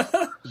possible.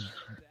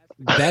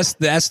 That's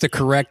the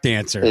correct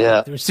answer.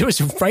 Yeah. There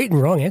was right and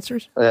wrong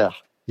answers. Yeah.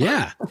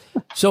 Yeah.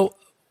 So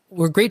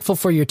we're grateful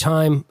for your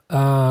time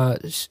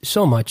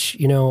so much.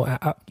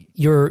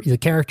 The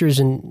characters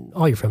in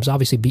all your films,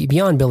 obviously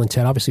beyond Bill and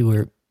Ted,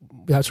 obviously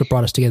that's what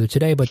brought us together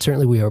today, but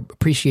certainly we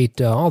appreciate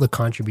all the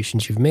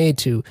contributions you've made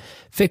to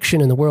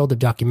fiction and the world of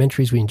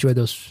documentaries. We enjoy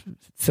those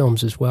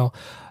films as well.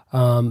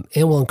 And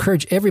we'll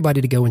encourage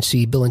everybody to go and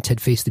see Bill and Ted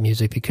Face the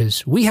Music,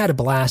 because we had a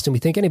blast, and we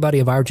think anybody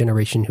of our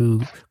generation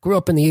who grew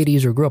up in the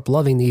 80s or grew up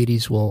loving the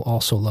 80s will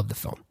also love the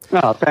film.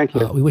 No, thank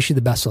you. We wish you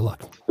the best of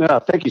luck. Yeah,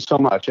 thank you so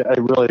much. I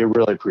really,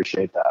 really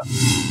appreciate that.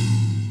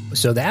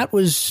 So that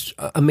was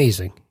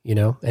amazing,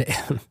 and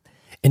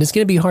it's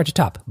going to be hard to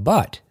top.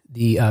 But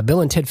the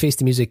Bill and Ted Face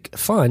the Music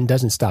fun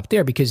doesn't stop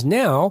there, because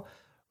now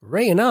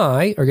Ray and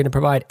I are going to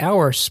provide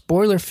our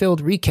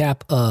spoiler-filled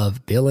recap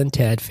of Bill and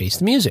Ted Face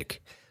the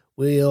Music.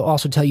 We'll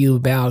also tell you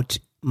about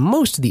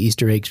most of the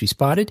Easter eggs we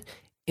spotted,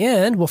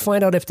 and we'll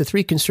find out if the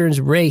 3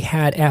 concerns Ray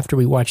had after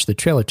we watched the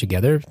trailer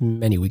together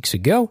many weeks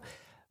ago,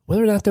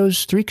 whether or not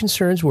those 3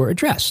 concerns were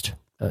addressed.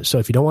 So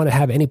if you don't want to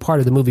have any part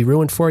of the movie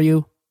ruined for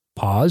you,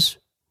 pause,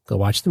 go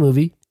watch the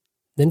movie,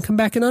 then come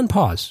back and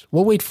unpause.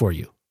 We'll wait for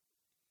you.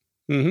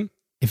 Mm-hmm.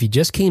 If you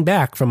just came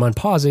back from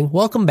unpausing,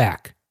 welcome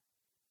back.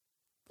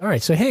 All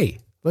right, so hey,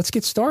 let's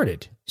get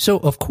started. So,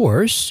 of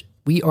course,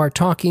 we are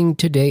talking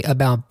today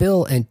about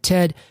Bill and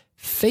Ted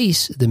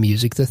Face the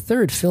Music, the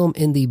 3rd film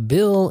in the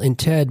Bill and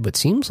Ted, what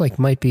seems like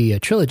might be a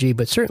trilogy,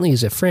 but certainly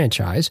is a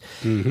franchise,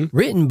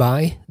 written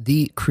by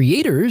the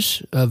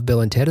creators of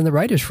Bill and Ted and the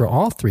writers for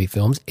all 3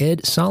 films,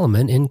 Ed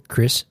Solomon and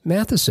Chris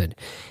Matheson,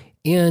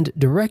 and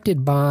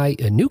directed by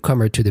a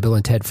newcomer to the Bill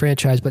and Ted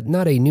franchise, but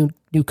not a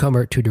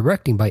newcomer to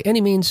directing by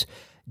any means,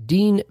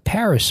 Dean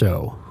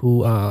Parisot,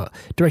 who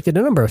directed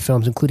a number of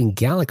films, including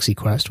Galaxy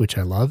Quest, which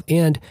I love,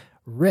 and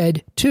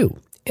Red 2.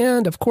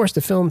 And, of course,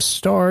 the film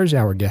stars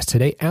our guest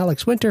today,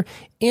 Alex Winter,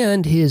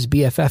 and his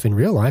BFF in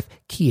real life,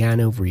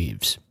 Keanu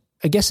Reeves.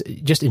 I guess,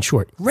 just in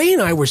short, Ray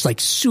and I were like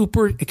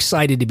super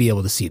excited to be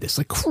able to see this,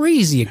 like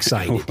crazy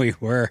excited. We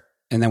were.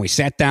 And then we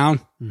sat down,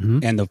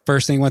 and the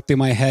first thing went through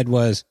my head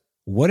was,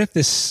 what if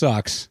this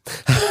sucks?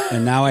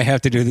 And now I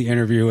have to do the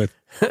interview with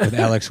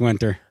Alex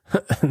Winter.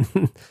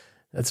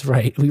 That's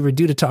right. We were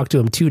due to talk to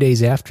him 2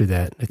 days after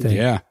that, I think.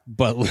 Yeah.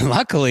 But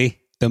luckily,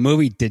 the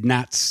movie did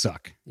not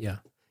suck. Yeah.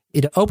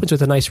 It opens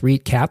with a nice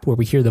recap where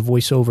we hear the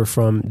voiceover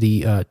from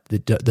the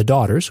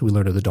daughters. We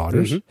learn of the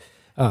daughters.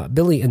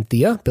 Billy and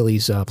Thea.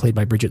 Billy's played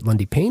by Bridget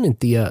Lundy Payne, and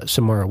Thea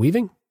Samara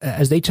Weaving.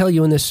 As they tell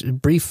you in this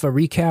brief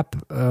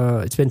recap,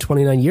 it's been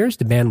 29 years.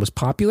 The band was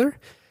popular.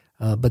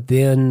 But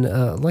then,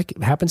 like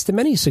it happens to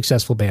many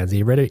successful bands, they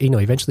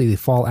eventually they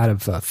fall out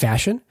of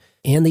fashion,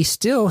 and they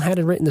still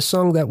hadn't written the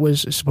song that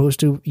was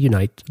supposed to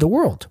unite the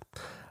world.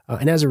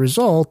 And as a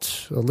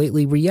result,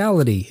 lately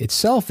reality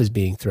itself is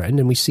being threatened,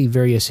 and we see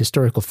various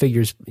historical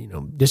figures,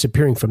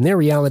 disappearing from their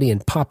reality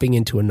and popping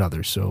into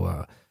another.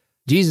 So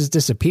Jesus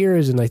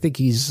disappears, and I think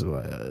he's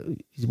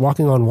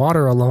walking on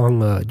water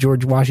along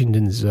George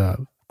Washington's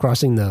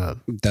crossing the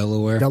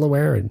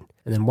Delaware, and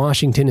then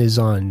Washington is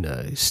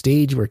on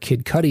stage where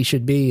Kid Cudi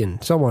should be,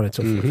 and so on and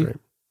so forth.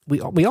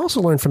 Right? We also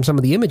learned from some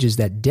of the images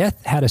that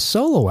Death had a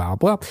solo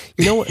album. Well,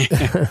 you know what?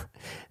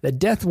 That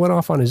Death went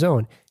off on his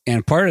own.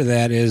 And part of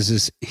that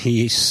is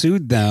he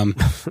sued them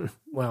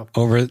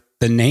over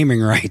the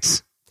naming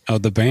rights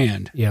of the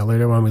band. Yeah,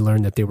 later on we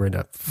learned that they were in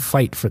a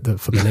fight for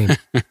the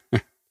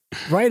name.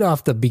 Right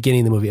off the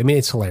beginning of the movie. I mean,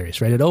 it's hilarious,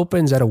 right? It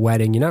opens at a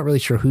wedding. You're not really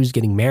sure who's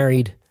getting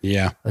married.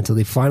 Yeah. Until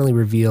they finally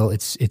reveal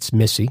it's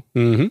Missy.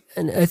 Mm-hmm.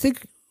 And I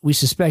think we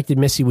suspected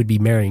Missy would be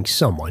marrying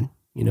someone.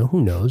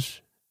 Who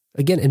knows?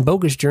 Again, in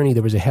Bogus Journey,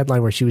 there was a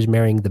headline where she was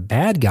marrying the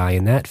bad guy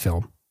in that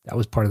film. That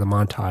was part of the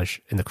montage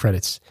in the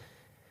credits.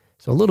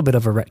 So a little bit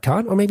of a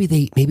retcon, or maybe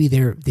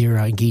their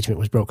engagement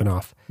was broken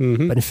off.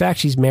 Mm-hmm. But in fact,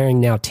 she's marrying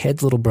now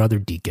Ted's little brother,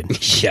 Deacon.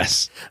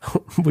 Yes.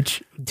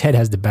 Which Ted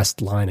has the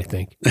best line, I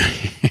think.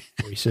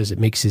 Where he says it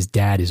makes his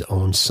dad his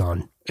own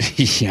son.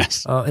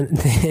 Yes.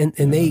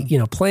 And they,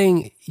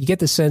 playing, you get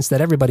the sense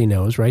that everybody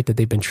knows, right, that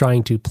they've been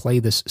trying to play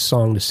this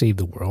song to save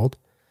the world.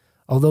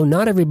 Although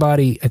not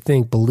everybody, I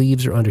think,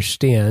 believes or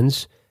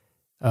understands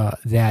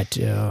that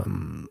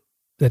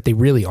they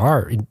really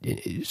are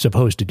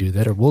supposed to do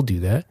that or will do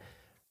that.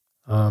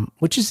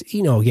 Which is,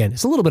 again,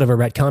 it's a little bit of a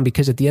retcon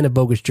because at the end of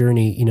Bogus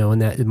Journey, in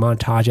that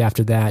montage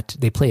after that,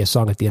 they play a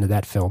song at the end of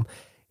that film.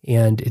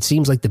 And it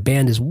seems like the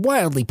band is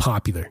wildly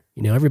popular.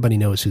 Everybody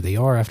knows who they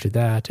are after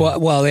that.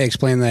 Well, they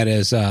explain that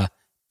as,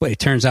 but it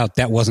turns out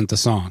that wasn't the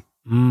song.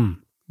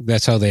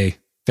 That's how they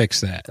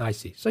fix that. I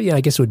see. So, yeah,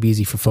 I guess it would be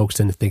easy for folks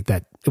then to think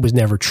that it was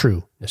never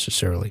true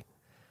necessarily.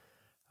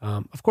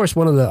 Of course,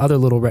 one of the other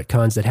little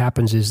retcons that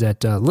happens is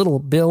that little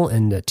Bill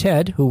and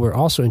Ted, who were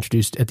also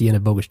introduced at the end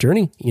of Bogus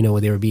Journey,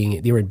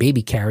 they were in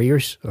baby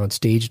carriers on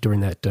stage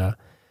during that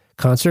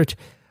concert,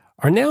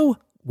 are now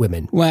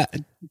women. Well,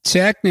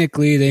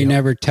 technically, they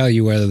never tell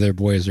you whether they're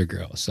boys or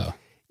girls. So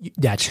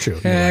that's true.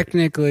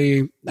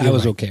 Technically, I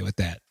was okay with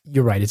that.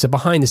 You're right. It's a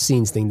behind the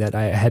scenes thing that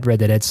I had read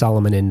that Ed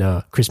Solomon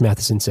and Chris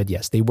Matheson said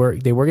yes, they were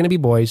going to be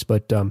boys,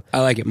 but I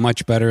like it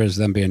much better as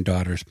them being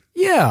daughters.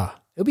 Yeah.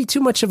 It would be too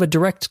much of a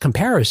direct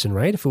comparison,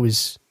 right? If it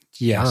was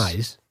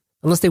guys.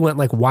 Unless they went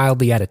like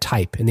wildly out of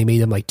type and they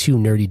made them like two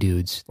nerdy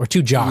dudes or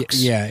two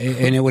jocks. Yeah,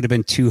 and it would have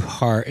been too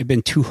hard. It'd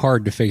been too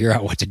hard to figure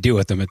out what to do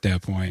with them at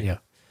that point. Yeah.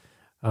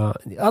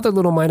 The other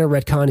little minor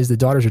retcon is the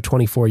daughters are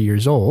 24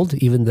 years old,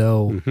 even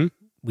though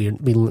we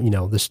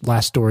this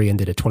last story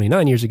ended at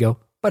 29 years ago.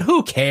 But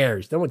who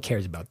cares? No one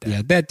cares about that.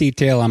 Yeah, that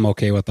detail I'm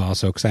okay with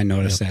also because I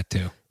noticed that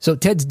too. So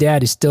Ted's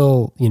dad is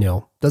still,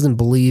 doesn't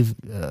believe...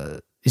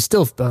 is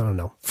still,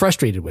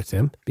 frustrated with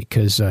him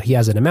because he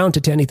hasn't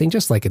amounted to anything,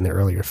 just like in the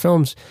earlier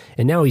films.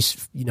 And now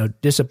he's,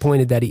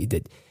 disappointed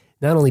that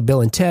not only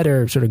Bill and Ted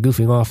are sort of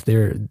goofing off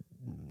their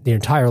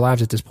entire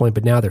lives at this point,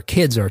 but now their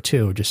kids are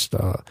too, just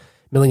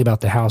milling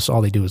about the house.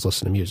 All they do is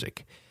listen to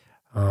music.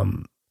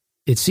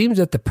 It seems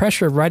that the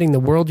pressure of writing the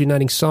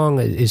world-uniting song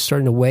is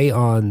starting to weigh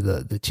on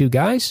the two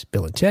guys,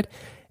 Bill and Ted,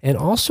 and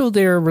also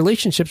their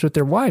relationships with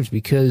their wives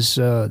because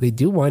they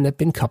do wind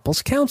up in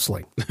couples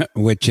counseling.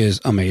 Which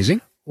is amazing.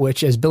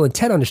 Which, as Bill and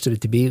Ted understood it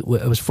to be, it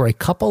was for a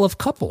couple of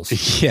couples.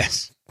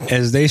 Yes.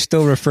 As they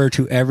still refer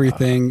to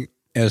everything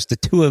as the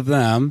two of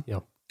them,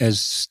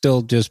 as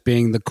still just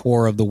being the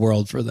core of the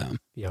world for them.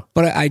 Yeah.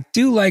 But I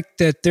do like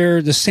that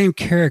they're the same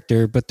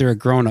character, but they're a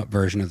grown-up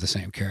version of the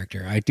same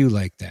character. I do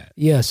like that.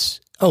 Yes.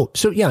 Oh,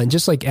 so yeah, and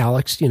just like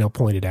Alex,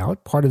 pointed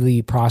out, part of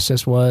the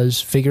process was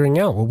figuring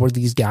out what would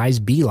these guys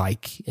be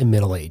like in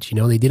middle age.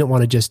 They didn't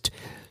want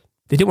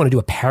to do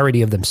a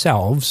parody of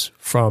themselves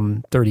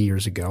from 30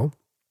 years ago.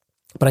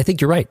 But I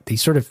think you're right. They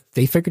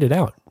figured it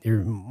out.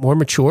 They're more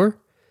mature,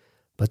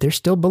 but they're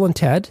still Bill and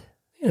Ted.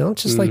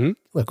 It's just like,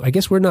 look, I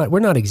guess we're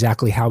not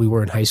exactly how we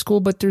were in high school,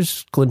 but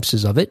there's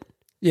glimpses of it.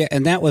 Yeah,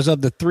 and that was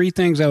of the three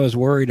things I was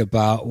worried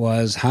about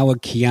was how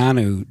would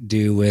Keanu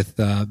do with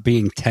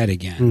being Ted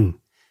again,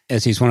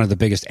 as he's one of the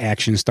biggest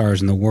action stars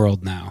in the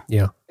world now.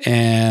 Yeah.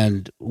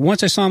 And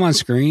once I saw him on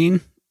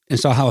screen and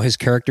saw how his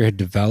character had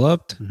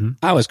developed,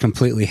 I was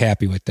completely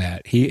happy with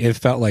that. It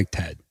felt like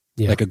Ted,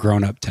 like a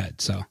grown-up Ted,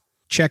 so...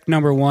 Check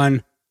number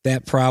one,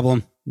 that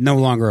problem, no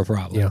longer a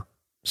problem. Yeah.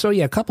 So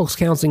yeah, couples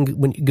counseling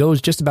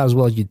goes just about as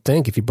well as you'd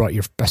think if you brought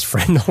your best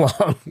friend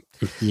along.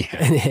 Yeah.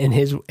 And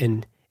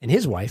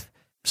his wife.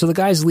 So the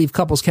guys leave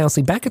couples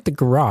counseling back at the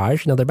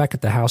garage. Now they're back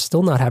at the house,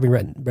 still not having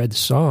written the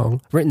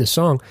song.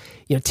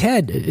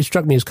 Ted, it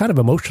struck me as kind of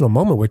an emotional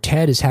moment where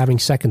Ted is having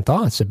second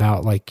thoughts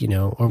about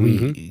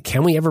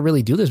can we ever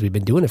really do this? We've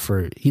been doing it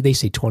for, they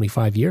say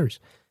 25 years.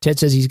 Ted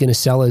says he's going to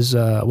sell his,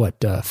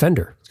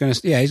 Fender.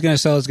 He's going to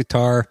sell his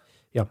guitar.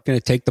 Yeah. Going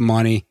to take the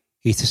money.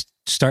 He's just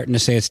starting to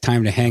say it's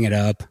time to hang it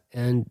up.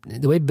 And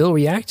the way Bill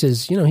reacts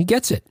is, he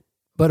gets it.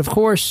 But of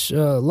course,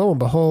 lo and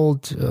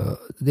behold,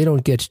 they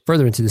don't get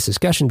further into this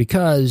discussion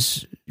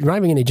because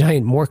arriving in a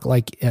giant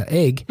mork-like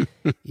egg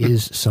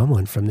is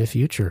someone from the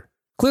future.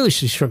 Clearly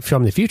she's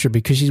from the future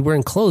because she's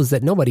wearing clothes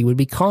that nobody would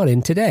be caught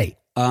in today.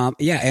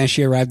 And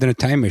she arrived in a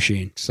time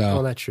machine. So,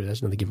 oh, that's true. That's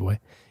another giveaway.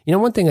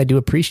 One thing I do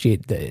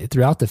appreciate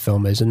throughout the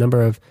film is a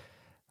number of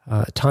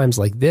times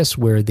like this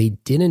where they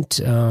didn't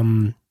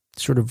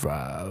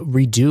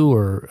redo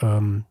or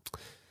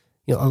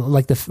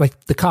like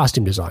the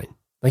costume design,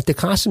 like the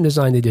costume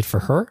design they did for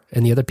her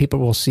and the other people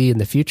we'll see in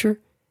the future.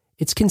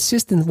 It's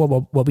consistent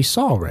with what we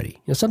saw already.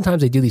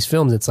 Sometimes they do these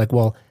films. It's like,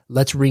 well,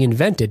 let's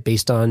reinvent it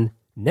based on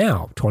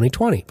now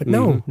 2020. But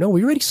no,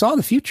 we already saw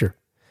the future,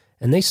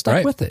 and they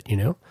stuck with it.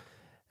 And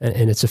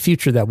it's a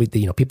future that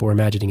people were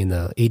imagining in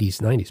the 80s,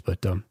 90s.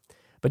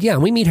 But yeah,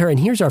 we meet her, and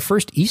here's our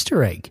first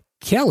Easter egg.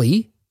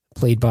 Kelly,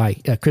 played by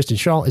Kristen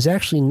Schaal, is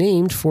actually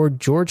named for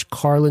George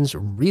Carlin's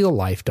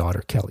real-life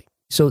daughter, Kelly.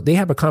 So they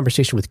have a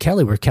conversation with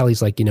Kelly where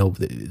Kelly's like,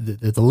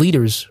 the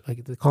leaders,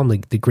 like they call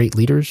them the great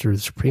leaders or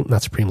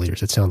not supreme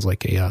leaders. It sounds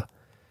like a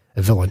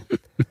villain.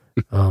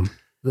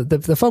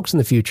 The folks in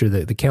the future,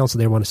 the council,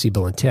 they want to see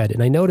Bill and Ted.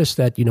 And I noticed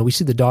that, we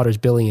see the daughters,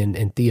 Billy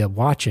and Thea,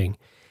 watching.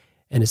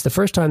 And it's the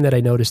first time that I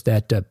noticed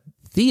that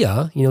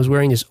Thea, is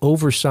wearing this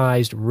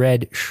oversized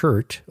red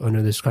shirt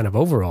under this kind of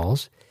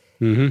overalls.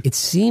 It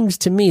seems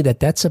to me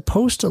that that's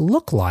supposed to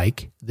look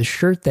like the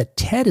shirt that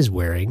Ted is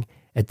wearing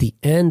at the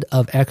end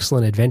of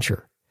Excellent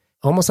Adventure.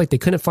 Almost like they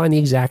couldn't find the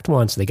exact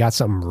one, so they got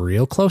something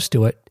real close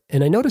to it.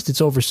 And I noticed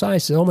it's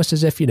oversized. It's almost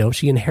as if,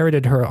 she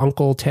inherited her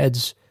Uncle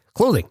Ted's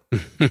clothing,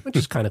 which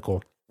is kind of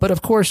cool. But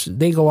of course,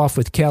 they go off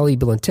with Kelly,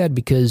 Bill, and Ted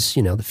because,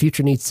 the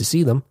future needs to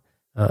see them.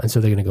 And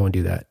so they're going to go and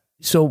do that.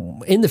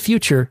 So in the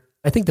future,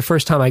 I think the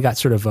first time I got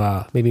sort of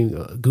maybe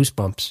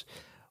goosebumps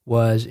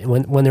was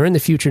when they're in the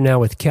future now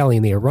with Kelly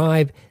and they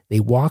arrive, they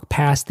walk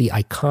past the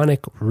iconic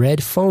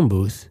red phone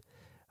booth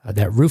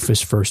that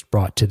Rufus first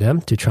brought to them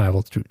to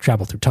travel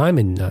through time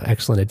in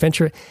Excellent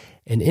Adventure.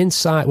 And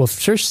inside, well,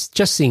 first,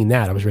 just seeing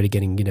that, I was already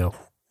getting,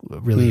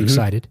 really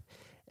excited.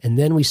 And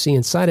then we see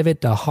inside of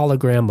it the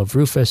hologram of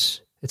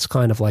Rufus. It's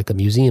kind of like a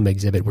museum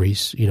exhibit where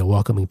he's,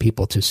 welcoming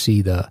people to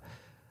see the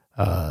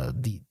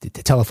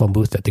telephone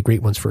booth that the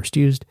great ones first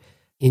used.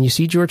 And you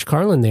see George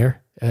Carlin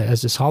there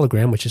as this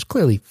hologram, which is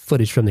clearly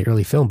footage from the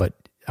early film, but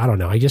I don't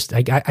know.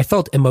 I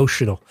felt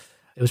emotional.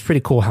 It was pretty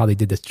cool how they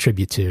did this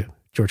tribute to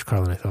George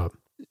Carlin, I thought.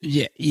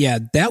 Yeah,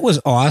 that was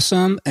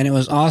awesome. And it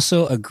was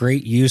also a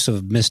great use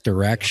of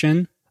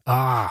misdirection.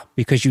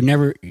 Because you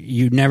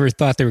never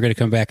thought they were going to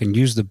come back and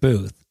use the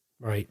booth.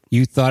 Right.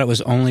 You thought it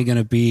was only going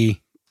to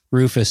be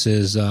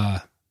Rufus's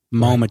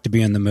moment to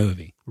be in the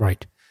movie.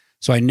 Right.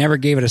 So I never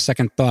gave it a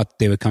second thought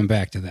they would come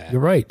back to that.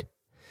 You're right.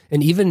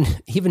 And even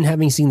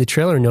having seen the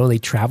trailer, they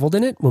traveled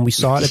in it when we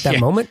saw it at that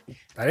moment.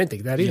 I didn't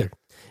think that either.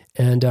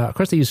 And of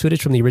course, they use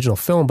footage from the original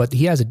film, but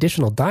he has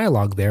additional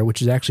dialogue there,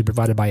 which is actually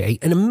provided by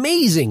an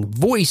amazing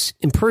voice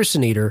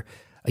impersonator,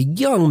 a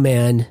young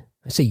man.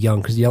 I say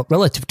young because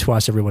relative to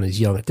us, everyone is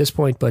young at this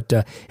point, but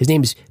his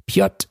name is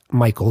Piotr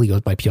Michael. He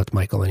goes by Piotr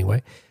Michael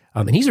anyway.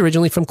 And he's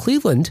originally from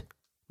Cleveland,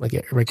 like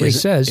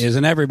Grace says.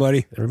 Isn't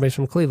everybody? Everybody's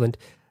from Cleveland.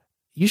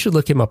 You should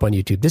look him up on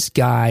YouTube. This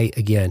guy,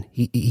 again,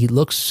 he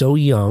looks so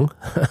young.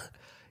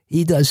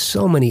 He does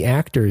so many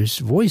actors'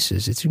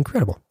 voices. It's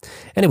incredible.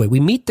 Anyway, we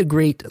meet the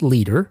great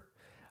leader,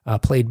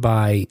 played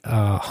by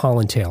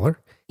Holland Taylor.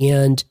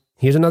 And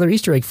here's another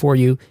Easter egg for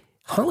you.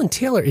 Holland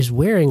Taylor is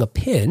wearing a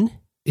pin.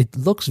 It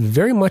looks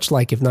very much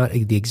like, if not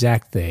the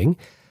exact thing,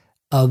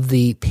 of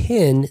the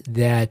pin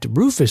that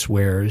Rufus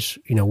wears,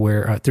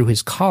 through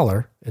his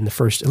collar in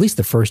at least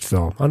the first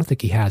film. I don't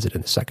think he has it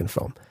in the second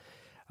film.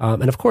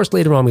 And of course,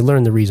 later on, we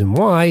learn the reason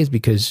why is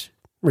because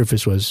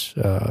Rufus was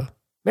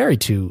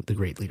married to the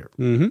great leader.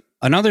 Mm-hmm.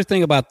 Another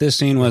thing about this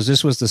scene was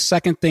this was the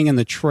second thing in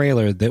the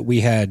trailer that we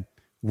had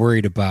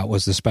worried about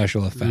was the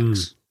special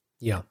effects.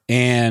 Yeah.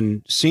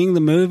 And seeing the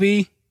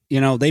movie,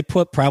 they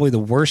put probably the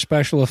worst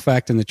special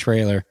effect in the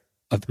trailer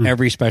of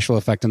every special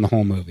effect in the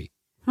whole movie.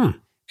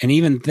 And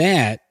even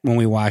that, when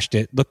we watched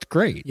it, looked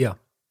great. Yeah.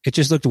 It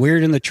just looked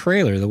weird in the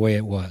trailer the way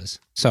it was.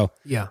 So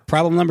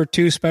problem number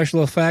 2,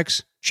 special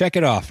effects, check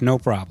it off. No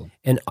problem.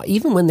 And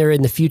even when they're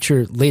in the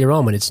future later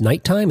on, when it's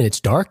nighttime and it's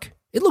dark,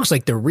 it looks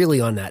like they're really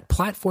on that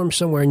platform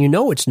somewhere. And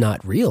it's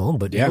not real,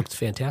 but it looks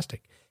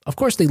fantastic. Of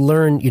course, they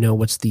learn,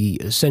 what's the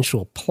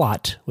essential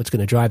plot, what's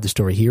going to drive the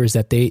story here is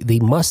that they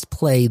must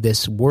play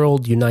this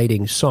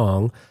world-uniting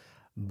song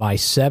by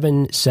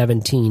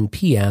 7:17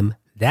 p.m.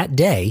 that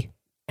day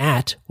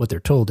at, what they're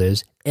told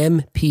is,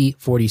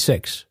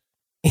 MP46.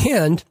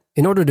 And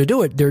in order to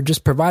do it, they're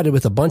just provided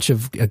with a bunch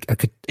of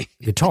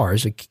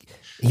guitars.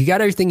 You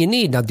got everything you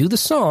need. Now do the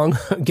song.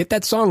 Get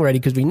that song ready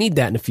because we need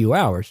that in a few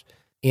hours.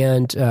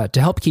 And to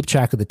help keep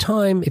track of the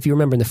time, if you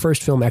remember in the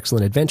first film,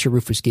 Excellent Adventure,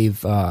 Rufus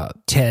gave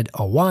Ted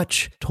a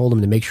watch, told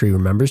him to make sure he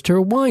remembers to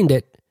rewind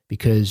it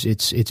because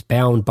it's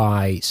bound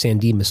by San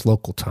Dimas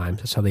local time.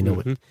 That's how they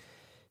know it.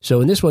 So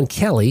in this one,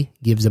 Kelly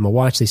gives them a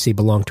watch they say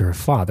belonged to her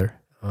father.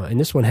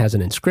 And this one has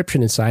an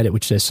inscription inside it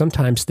which says,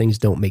 sometimes things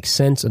don't make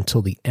sense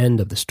until the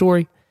end of the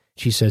story.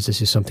 She says this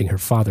is something her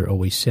father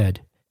always said.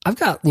 I've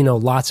got,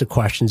 lots of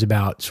questions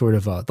about sort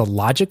of the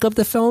logic of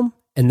the film.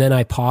 And then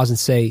I pause and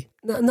say,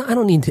 no, I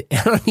don't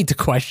need to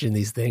question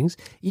these things.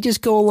 You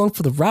just go along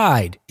for the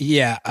ride.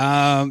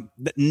 Yeah.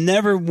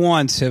 Never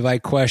once have I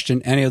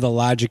questioned any of the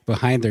logic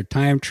behind their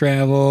time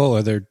travel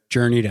or their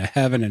journey to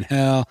heaven and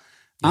hell.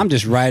 I'm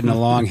just riding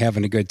along,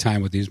 having a good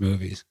time with these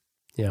movies.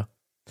 Yeah.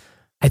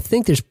 I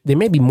think there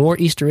may be more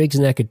Easter eggs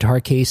in that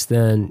guitar case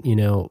than,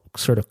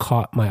 sort of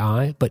caught my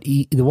eye. But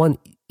the one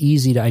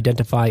easy to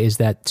identify is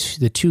that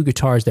the 2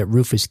 guitars that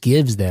Rufus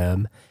gives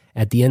them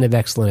at the end of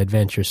Excellent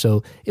Adventure.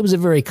 So it was a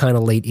very kind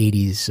of late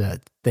 80s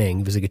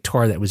thing. It was a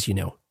guitar that was,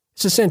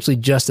 it's essentially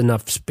just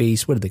enough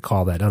space. What do they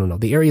call that? I don't know.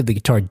 The area of the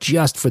guitar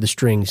just for the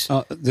strings.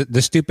 Oh,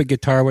 the stupid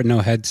guitar with no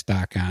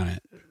headstock on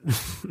it.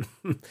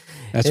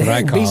 That's what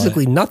I call it.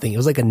 Basically nothing. It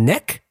was like a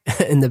neck,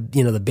 and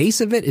the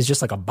base of it is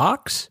just like a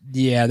box.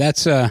 Yeah,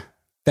 that's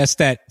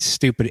that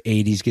stupid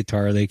 80s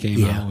guitar they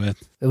came out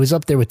with. It was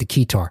up there with the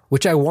keytar,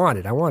 which I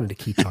wanted. I wanted a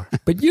keytar,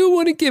 but you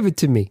wouldn't give it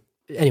to me.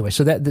 Anyway,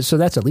 so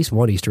that's at least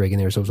one Easter egg in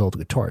there is those old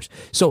guitars.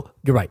 So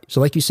you're right.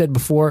 So like you said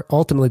before,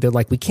 ultimately they're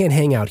like, we can't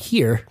hang out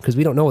here because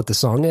we don't know what the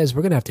song is.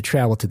 We're going to have to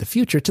travel to the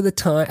future to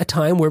a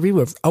time where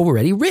we've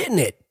already written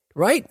it.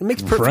 right? It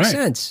makes perfect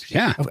sense.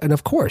 Yeah. And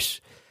of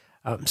course.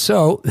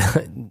 So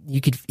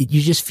you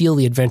just feel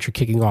the adventure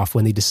kicking off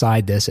when they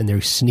decide this, and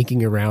they're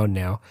sneaking around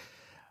now.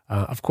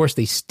 Of course,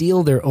 they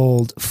steal their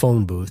old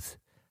phone booth,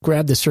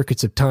 grab the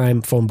Circuits of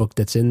Time phone book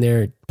that's in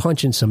there,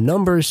 punch in some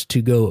numbers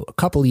to go a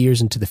couple of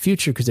years into the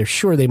future because they're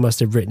sure they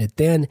must have written it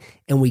then.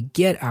 And we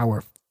get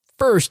our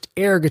first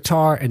air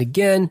guitar, and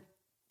again,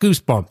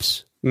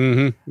 goosebumps.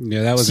 Mm-hmm.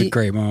 Yeah, that was a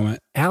great moment.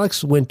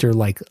 Alex Winter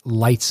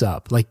lights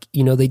up.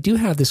 They do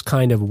have this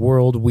kind of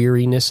world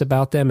weariness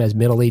about them as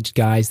middle-aged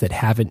guys that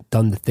haven't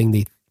done the thing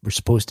they were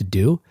supposed to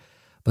do.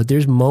 But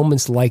there's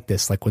moments like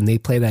this, like when they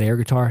play that air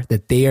guitar,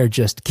 that they are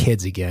just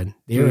kids again.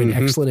 They're an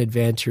excellent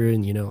adventure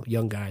and,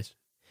 young guys.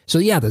 So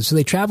so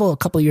they travel a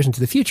couple of years into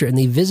the future and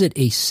they visit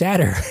a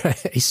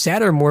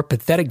sadder, more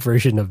pathetic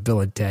version of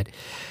Bill and Ted,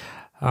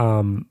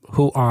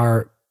 who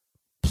are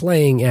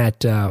playing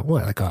at a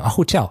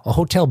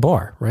hotel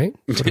bar, right?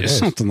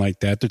 Something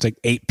like that. There's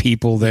 8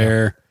 people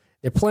there.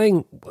 They're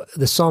playing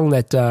the song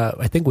that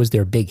I think was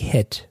their big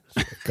hit,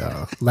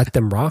 "Let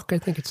Them Rock." I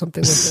think it's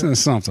something like that.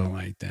 Something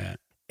like that.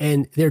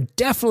 And they're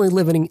definitely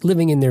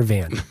living in their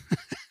van.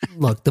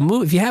 Look, the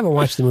movie. If you haven't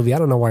watched the movie, I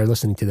don't know why you're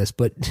listening to this,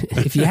 but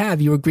if you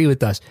have, you agree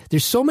with us.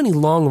 There's so many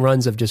long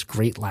runs of just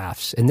great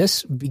laughs, and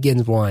this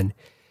begins one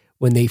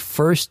when they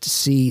first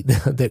see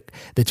the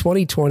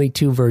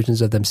 2022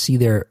 versions of them see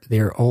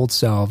their old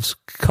selves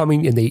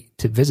coming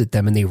to visit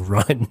them, and they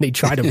run. They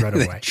try to run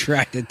away. They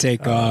try to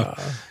take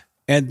off.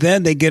 And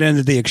then they get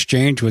into the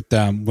exchange with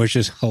them, which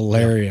is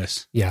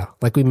hilarious. Yeah.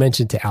 Like we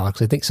mentioned to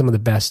Alex, I think some of the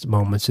best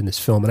moments in this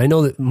film, and I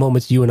know that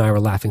moments you and I were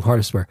laughing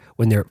hardest were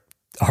when they're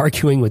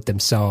arguing with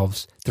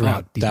themselves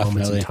throughout these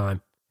moments in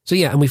time. So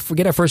yeah, and we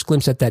forget our first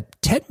glimpse at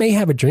that Ted may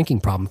have a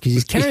drinking problem because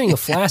he's carrying a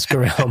flask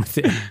around with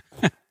him.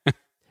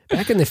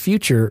 Back in the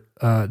future,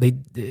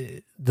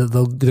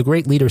 the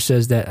great leader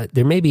says that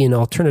there may be an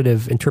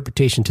alternative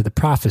interpretation to the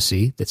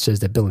prophecy that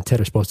says that Bill and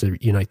Ted are supposed to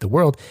unite the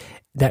world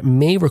that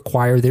may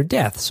require their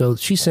death. So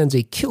she sends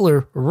a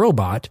killer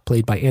robot,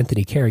 played by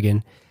Anthony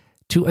Carrigan,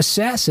 to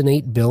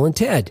assassinate Bill and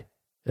Ted.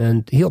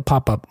 And he'll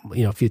pop up,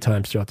 a few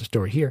times throughout the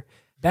story here.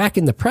 Back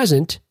in the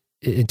present,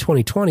 in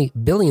 2020,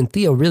 Billy and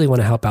Theo really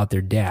want to help out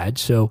their dad.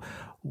 So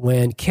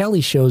when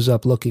Kelly shows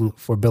up looking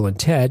for Bill and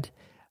Ted,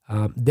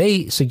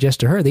 they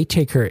suggest to her, they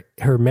take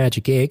her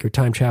magic egg, her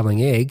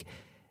time-traveling egg,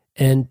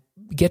 and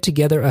get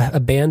together a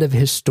band of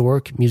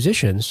historic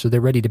musicians. So they're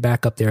ready to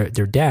back up their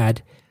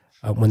dad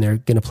when they're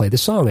going to play the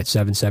song at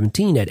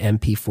 717 at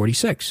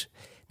MP46.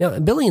 Now,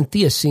 Billy and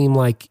Thea seem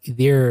like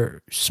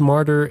they're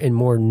smarter and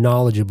more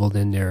knowledgeable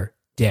than their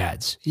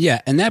dads.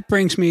 Yeah, and that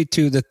brings me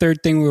to the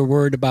third thing we were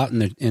worried about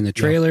in the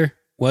trailer. Yeah.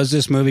 Was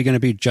this movie going to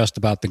be just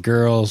about the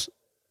girls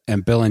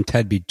and Bill and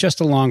Ted be just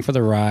along for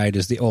the ride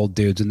as the old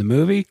dudes in the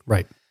movie?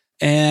 Right.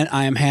 And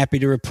I am happy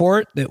to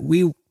report that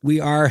we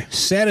are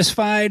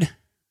satisfied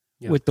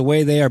with the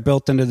way they are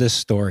built into this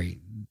story.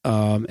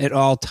 It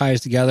all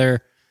ties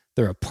together.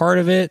 They're a part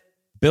of it.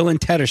 Bill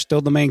and Ted are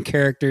still the main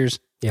characters.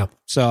 Yeah.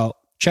 So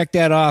check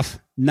that off.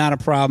 Not a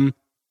problem.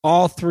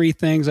 All 3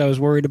 things I was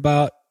worried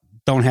about,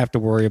 don't have to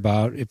worry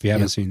about if you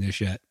haven't seen this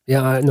yet.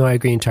 Yeah, no, I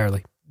agree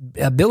entirely.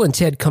 Bill and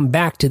Ted come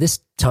back to this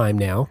time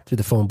now through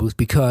the phone booth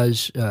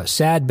because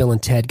sad Bill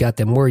and Ted got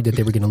them worried that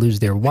they were going to lose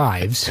their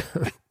wives.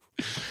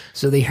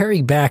 So they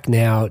hurry back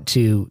now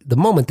to the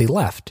moment they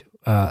left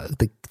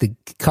the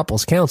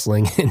couple's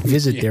counseling and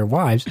visit their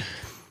wives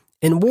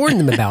and warn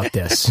them about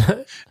this.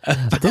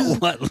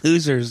 What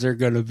losers they're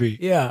going to be.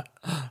 Yeah.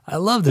 I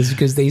love this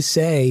because they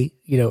say,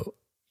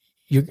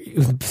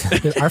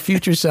 our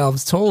future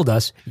selves told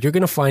us you're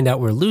going to find out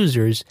we're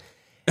losers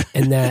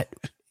and that,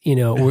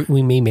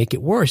 we may make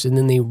it worse. And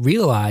then they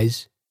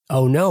realize,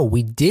 oh no,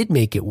 we did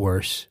make it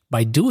worse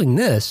by doing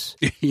this.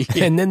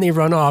 And then they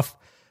run off.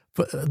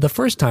 The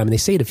first time, and they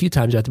say it a few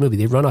times throughout the movie,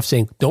 they run off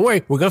saying, don't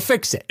worry, we're going to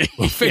fix it.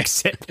 We'll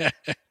fix it.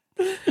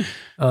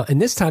 And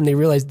this time they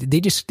realize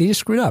they just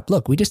screwed up.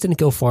 Look, we just didn't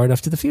go far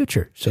enough to the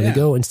future. So they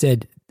go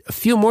instead a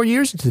few more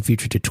years into the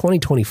future to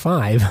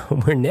 2025,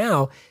 where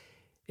now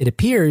it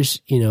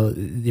appears,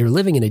 they're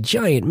living in a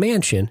giant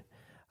mansion.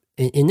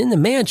 And in the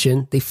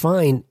mansion, they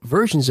find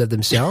versions of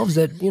themselves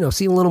that,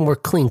 seem a little more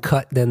clean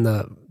cut than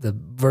the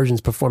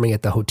versions performing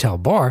at the hotel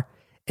bar.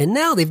 And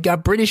now they've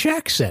got British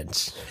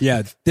accents.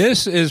 Yeah,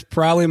 this is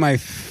probably my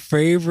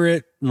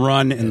favorite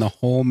run in the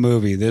whole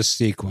movie, this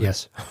sequence.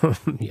 Yes.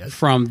 Yes.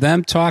 From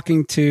them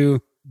talking to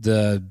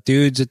the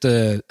dudes at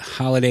the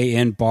Holiday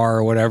Inn bar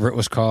or whatever it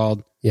was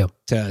called,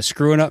 to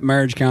screwing up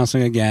marriage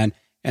counseling again,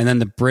 and then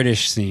the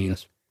British scene.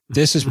 Yes.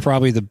 This is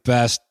probably the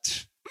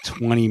best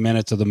 20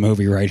 minutes of the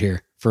movie right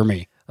here for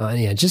me.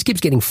 It just keeps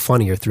getting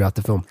funnier throughout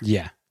the film.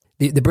 Yeah.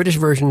 The British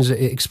versions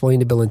explain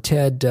to Bill and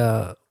Ted...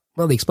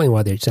 they explain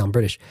why they sound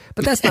British,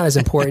 but that's not as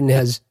important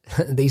as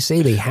they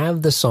say they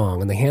have the song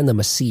and they hand them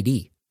a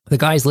CD. The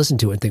guys listen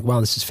to it and think,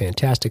 wow, this is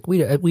fantastic.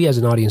 We as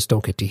an audience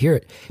don't get to hear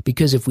it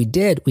because if we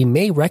did, we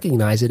may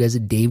recognize it as a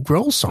Dave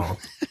Grohl song.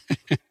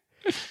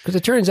 Because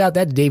it turns out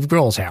that's Dave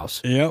Grohl's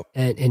house. Yep.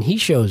 And he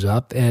shows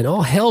up and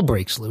all hell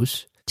breaks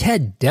loose.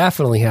 Ted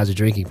definitely has a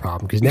drinking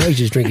problem because now he's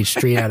just drinking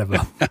straight out of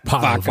a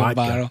bottle of vodka.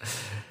 Bottle.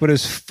 But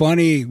it's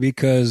funny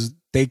because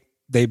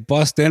they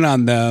bust in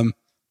on them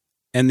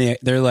and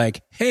they're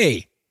like,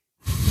 hey.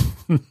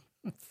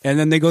 And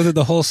then they go through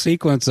the whole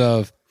sequence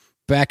of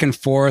back and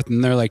forth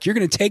and they're like, you're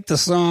going to take the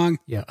song.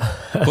 Yeah.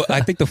 But I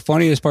think the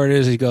funniest part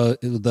is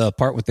the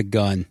part with the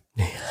gun.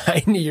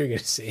 I knew you were going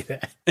to say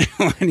that.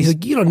 He's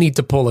like, you don't need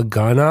to pull a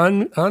gun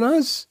on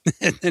us.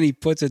 And then he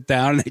puts it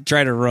down and they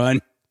try to run.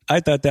 I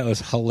thought that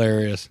was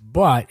hilarious.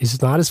 But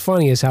it's not as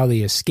funny as how they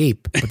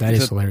escape, but that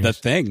is hilarious. The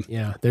thing.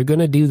 Yeah, they're going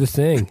to do the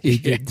thing.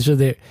 Yeah. So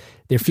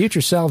their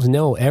future selves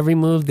know every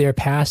move their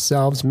past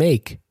selves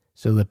make.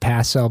 So the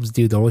past selves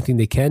do the only thing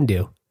they can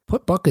do.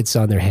 Put buckets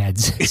on their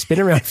heads, spin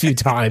around a few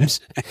times,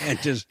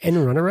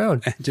 and run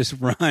around. Just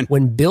run.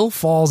 When Bill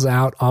falls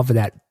out of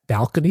that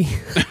balcony,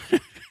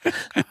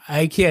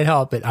 I can't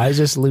help it. I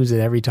just lose it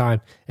every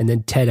time. And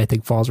then Ted, I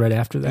think, falls right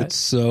after that. It's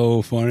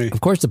so funny. Of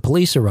course, the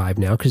police arrive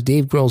now because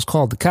Dave Grohl's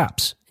called the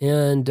cops.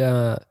 And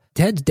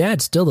Ted's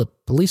dad's still a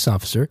police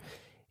officer.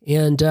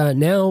 And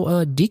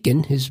now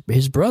Deacon,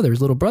 his brother,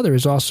 his little brother,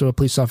 is also a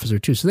police officer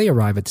too. So they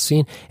arrive at the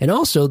scene. And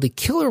also the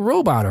killer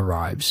robot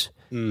arrives.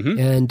 Mm-hmm.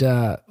 And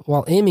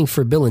while aiming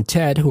for Bill and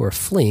Ted, who are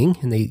fleeing,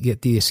 and they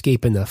get the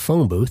escape in the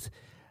phone booth,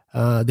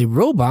 the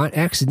robot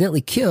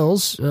accidentally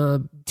kills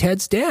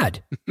Ted's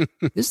dad. This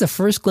is the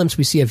first glimpse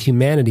we see of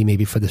humanity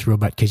maybe for this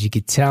robot because you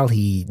could tell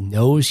he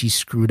knows he's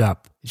screwed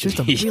up. It's just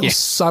a real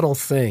subtle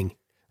thing.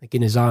 Like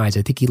in his eyes,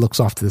 I think he looks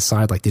off to the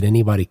side like, did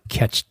anybody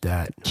catch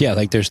that? Yeah,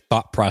 like there's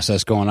thought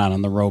process going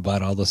on the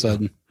robot all of a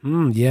sudden.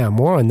 Yeah,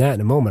 more on that in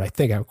a moment. I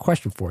think I have a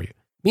question for you.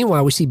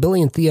 Meanwhile, we see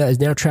Billy and Thea is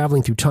now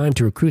traveling through time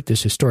to recruit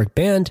this historic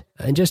band.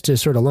 And just to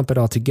sort of lump it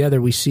all together,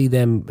 we see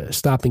them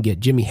stop and get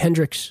Jimi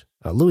Hendrix,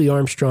 Louis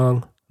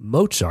Armstrong,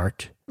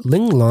 Mozart,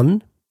 Ling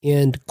Lun,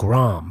 and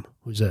Gram,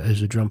 who's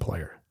a drum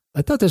player.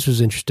 I thought this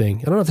was interesting.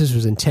 I don't know if this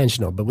was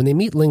intentional, but when they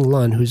meet Ling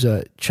Lun, who's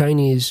a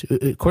Chinese,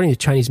 according to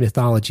Chinese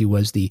mythology,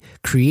 was the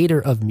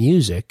creator of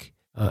music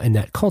in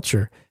that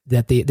culture,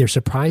 that they're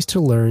surprised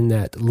to learn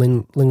that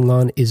Ling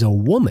Lun is a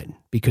woman,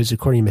 because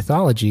according to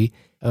mythology,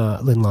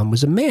 Ling Lun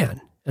was a man.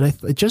 And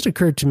it just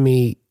occurred to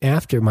me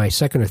after my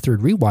second or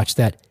third rewatch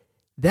that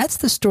that's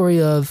the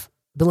story of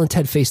Bill and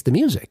Ted Face the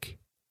Music.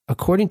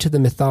 According to the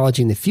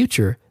mythology in the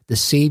future, the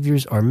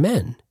saviors are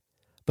men,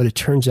 but it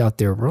turns out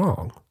they're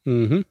wrong.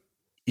 Mm-hmm.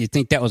 You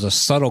think that was a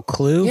subtle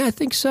clue? Yeah, I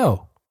think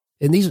so.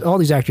 And all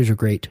these actors are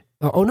great.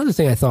 Another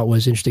thing I thought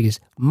was interesting is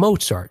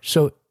Mozart.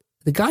 So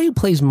the guy who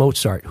plays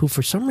Mozart, who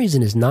for some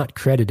reason is not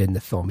credited in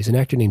the film, he's an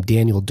actor named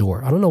Daniel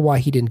Dorr. I don't know why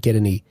he didn't get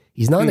any.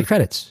 He's not in the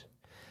credits.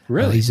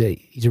 Really?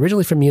 He's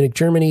originally from Munich,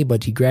 Germany,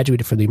 but he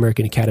graduated from the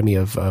American Academy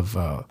of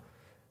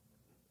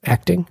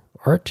Acting,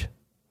 Art,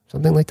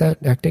 something like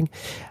that, acting.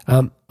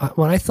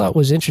 What I thought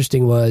was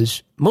interesting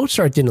was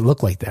Mozart didn't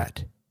look like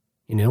that.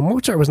 You know,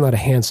 Mozart was not a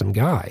handsome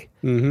guy,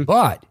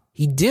 but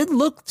he did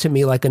look to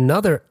me like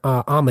another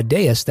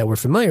Amadeus that we're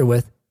familiar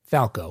with,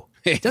 Falco.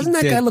 Doesn't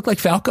that guy look like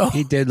Falco?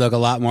 He did look a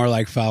lot more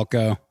like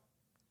Falco.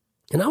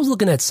 And I was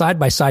looking at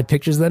side-by-side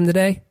pictures of them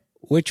today.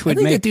 Which would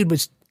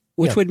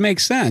make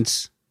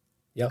sense.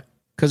 Yeah.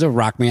 Because of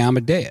Rock Me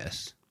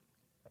Amadeus.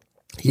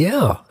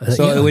 Yeah.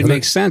 So it would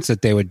make sense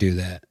that they would do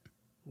that.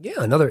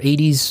 Yeah, another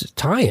 80s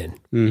tie-in,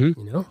 you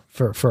know,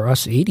 for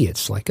us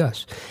idiots like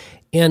us.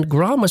 And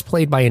Gram was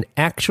played by an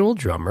actual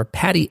drummer,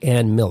 Patty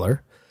Ann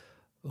Miller,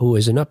 who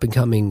is an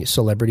up-and-coming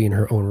celebrity in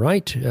her own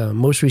right.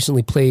 Most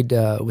recently played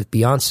with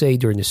Beyonce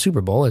during the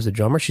Super Bowl as a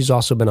drummer. She's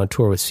also been on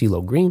tour with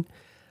CeeLo Green.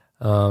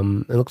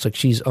 It looks like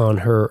she's on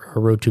her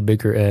road to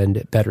bigger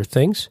and better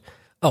things.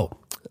 Oh,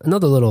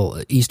 another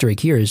little Easter egg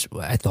here is,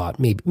 I thought,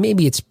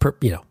 maybe it's,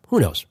 who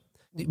knows?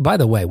 By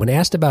the way, when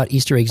asked about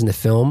Easter eggs in the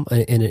film,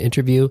 in an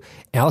interview,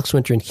 Alex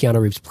Winter and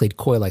Keanu Reeves played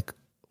coy like,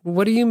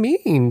 what do you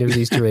mean there's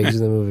Easter eggs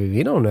in the movie?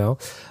 We don't know.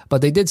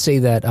 But they did say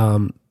that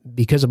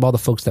because of all the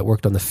folks that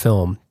worked on the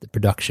film, the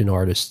production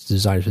artists,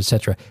 designers,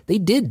 etc., they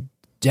did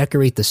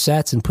decorate the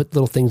sets and put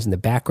little things in the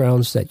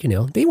backgrounds that,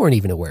 they weren't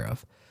even aware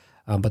of.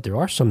 But there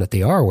are some that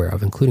they are aware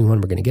of, including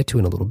one we're going to get to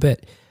in a little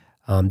bit,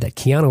 that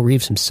Keanu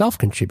Reeves himself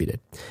contributed.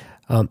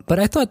 But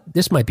I thought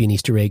this might be an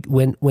Easter egg.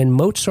 When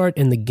Mozart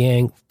and the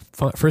gang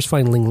first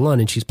find Ling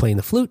Lun and she's playing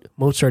the flute,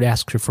 Mozart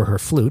asks her for her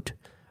flute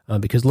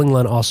because Ling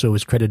Lun also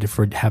is credited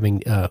for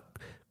having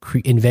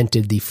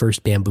invented the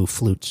first bamboo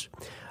flutes.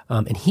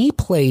 And he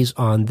plays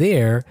on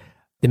there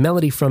the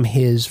melody from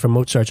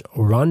Mozart's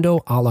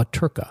Rondo alla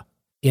Turca.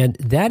 And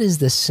that is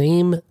the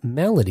same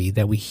melody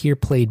that we hear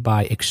played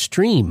by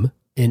Extreme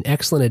in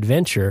Excellent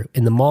Adventure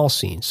in the mall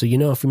scene. So, if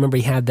you remember,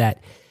 he had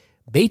that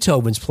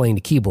Beethoven's playing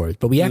the keyboards,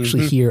 but we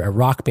actually hear a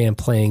rock band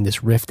playing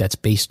this riff that's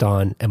based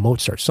on a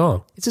Mozart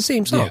song. It's the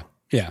same song.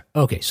 Yeah.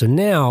 Okay, so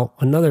now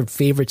another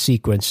favorite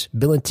sequence.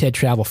 Bill and Ted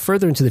travel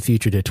further into the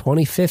future to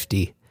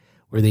 2050,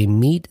 where they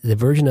meet the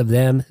version of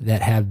them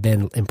that have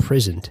been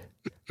imprisoned.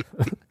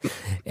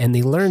 And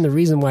they learn the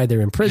reason why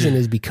they're in prison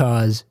is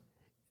because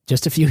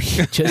just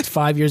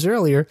 5 years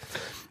earlier,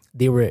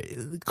 they were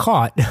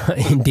caught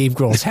in Dave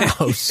Grohl's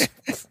house.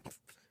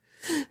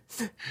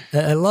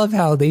 I love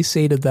how they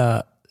say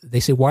to they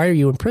say, why are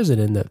you in prison?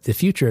 And the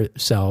future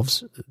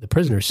selves, the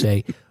prisoners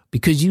say,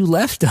 because you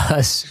left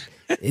us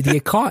to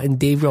get caught in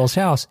Dave Grohl's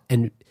house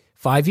and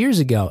 5 years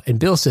ago. And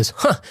Bill says,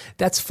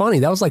 that's funny.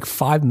 That was like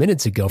 5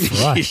 minutes ago for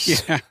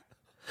us. Yeah.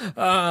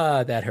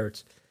 That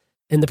hurts.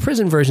 And the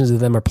prison versions of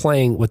them are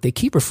playing what they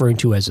keep referring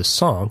to as a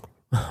song,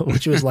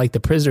 which was like the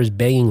prisoners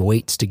banging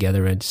weights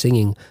together and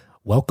singing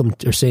welcome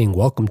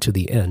to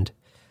the end.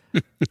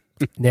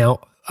 Now,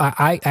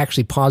 I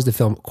actually paused the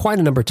film quite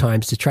a number of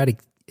times to try to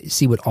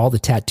see what all the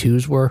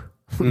tattoos were.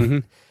 Mm-hmm.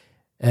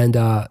 And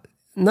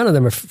none of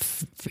them are,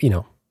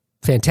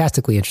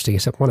 fantastically interesting,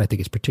 except one I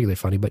think is particularly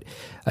funny. But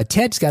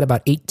Ted's got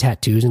about 8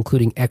 tattoos,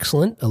 including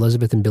Excellent,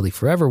 Elizabeth and Billy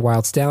Forever.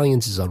 Wild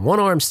Stallions is on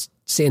one arm.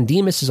 San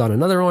Dimas is on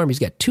another arm. He's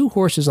got 2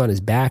 horses on his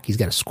back. He's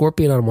got a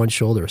scorpion on one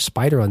shoulder, a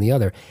spider on the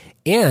other.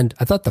 And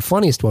I thought the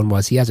funniest one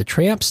was he has a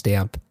tramp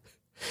stamp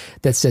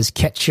that says,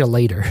 catch you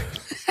later.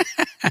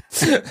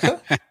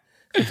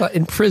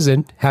 In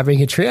prison,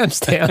 having a tramp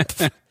stamp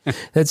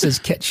that says,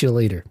 catch you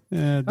later.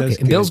 Okay.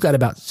 And Bill's got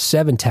about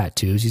 7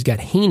 tattoos. He's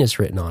got heinous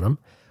written on him.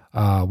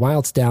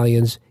 Wild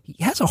Stallions. He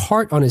has a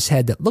heart on his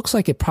head that looks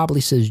like it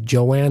probably says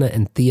Joanna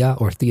and Thea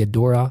or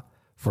Theodora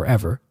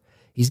forever.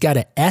 He's got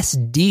an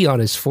SD on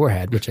his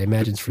forehead, which I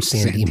imagine is for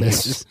San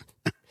Dimas.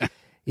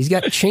 He's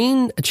got a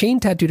chain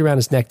tattooed around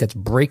his neck that's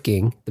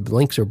breaking. The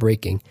links are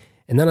breaking.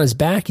 And then on his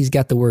back, he's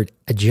got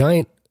a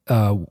giant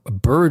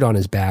bird on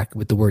his back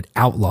with the word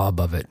outlaw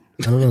above it.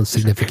 I don't know the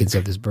significance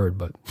of this bird,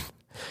 but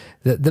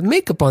the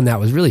makeup on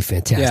that was really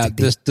fantastic.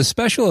 Yeah, the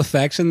special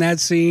effects in that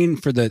scene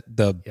for the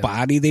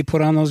body they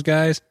put on those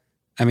guys,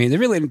 I mean, they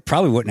really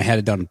probably wouldn't have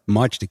had to done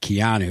much to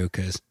Keanu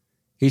because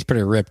he's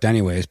pretty ripped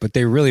anyways, but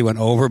they really went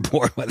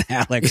overboard with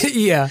Alex.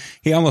 Yeah.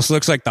 He almost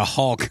looks like the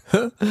Hulk.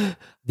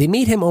 They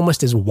made him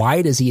almost as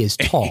wide as he is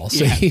tall,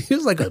 so he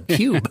was like a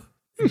cube.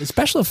 The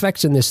special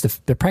effects in this,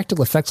 the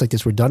practical effects like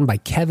this were done by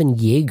Kevin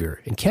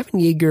Yeager. And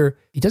Kevin Yeager,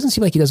 he doesn't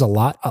seem like he does a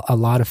lot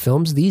of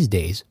films these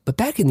days. But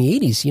back in the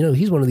 80s,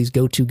 he's one of these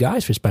go-to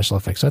guys for special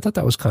effects. So I thought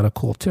that was kind of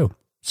cool too.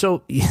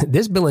 So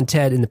this Bill and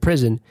Ted in the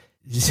prison,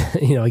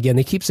 again,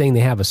 they keep saying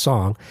they have a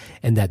song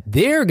and that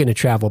they're going to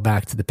travel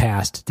back to the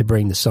past to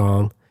bring the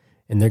song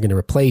and they're going to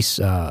replace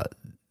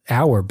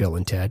our Bill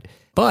and Ted.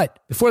 But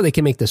before they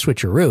can make the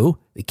switcheroo,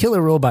 the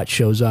killer robot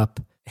shows up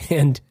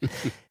and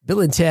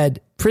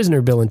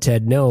prisoner Bill and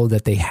Ted know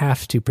that they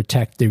have to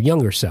protect their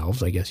younger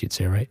selves, I guess you'd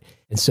say, right?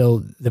 And so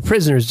the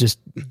prisoners just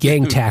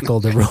gang tackle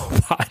the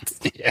robot.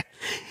 Yeah.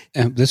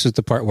 And this is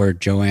the part where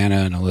Joanna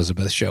and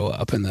Elizabeth show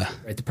up in the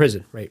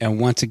prison, right? And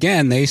once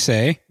again, they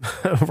say,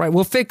 right,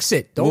 we'll fix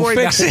it. Don't worry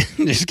about it.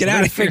 Just get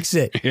out of here. Fix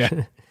it.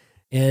 Yeah.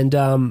 And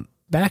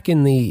back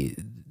in the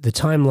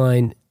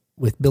timeline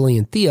with Billy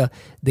and Thea,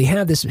 they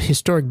have this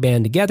historic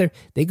band together.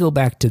 They go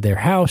back to their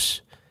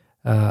house.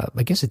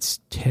 I guess it's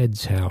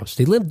Ted's house.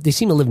 They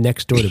seem to live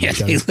next door to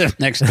each other. They live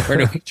next door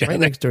to each other. Right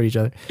next door to each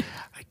other.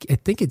 I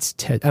think it's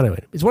Ted. I don't know.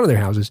 It's one of their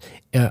houses.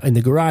 In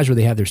the garage where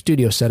they have their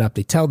studio set up,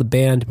 they tell the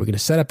band, we're going to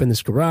set up in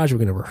this garage. We're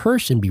going to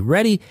rehearse and be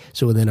ready.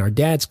 So when then our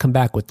dads come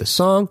back with the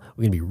song,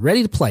 we're going to be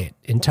ready to play it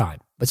in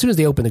time. But as soon as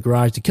they open the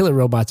garage, the killer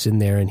robot's in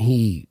there and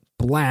he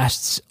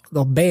blasts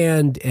the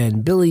band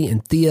and Billy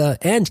and Thea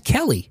and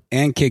Kelly.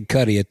 And Kid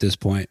Cudi at this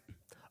point.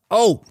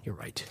 Oh, you're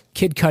right.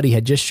 Kid Cudi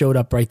had just showed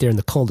up right there in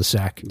the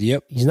cul-de-sac.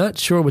 Yep. He's not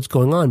sure what's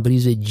going on, but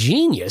he's a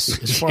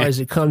genius as far as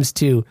it comes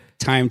to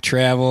time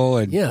travel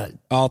and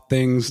all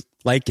things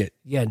like it.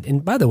 Yeah.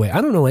 And by the way,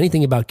 I don't know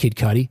anything about Kid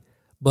Cudi,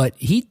 but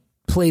he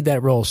played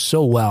that role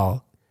so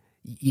well.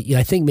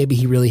 I think maybe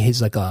he really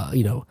is like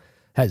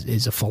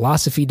is a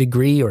philosophy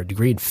degree or a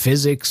degree in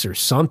physics or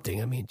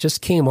something. I mean, it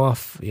just came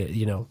off,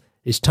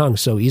 his tongue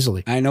so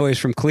easily. I know he's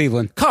from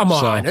Cleveland. Come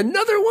on,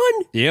 another one?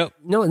 Yep.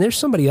 No, and there's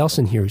somebody else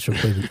in here who's from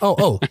Cleveland.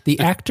 Oh, the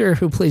actor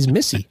who plays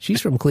Missy.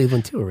 She's from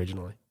Cleveland too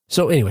originally.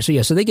 So anyway,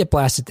 so they get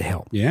blasted to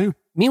hell. Yeah.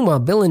 Meanwhile,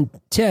 Bill and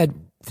Ted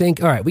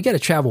think, all right, we got to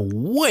travel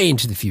way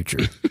into the future.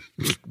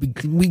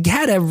 we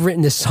had to have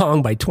written this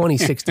song by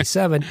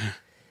 2067.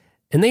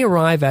 And they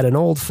arrive at an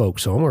old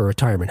folks home or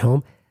retirement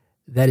home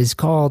that is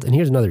called, and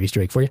here's another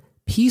Easter egg for you,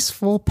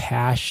 Peaceful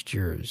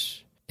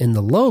Pastures. And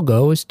the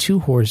logo is 2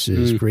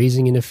 horses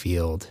grazing in a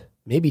field,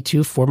 maybe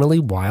 2 formerly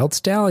wild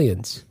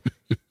stallions.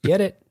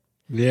 Get it?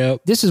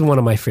 Yep. This is one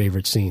of my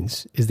favorite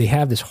scenes, is they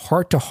have this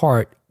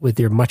heart-to-heart with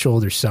their much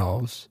older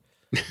selves.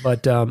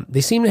 But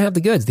they seem to have the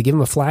goods. They give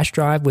them a flash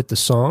drive with the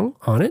song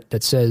on it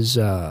that says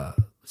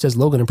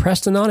Logan and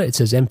Preston on it. It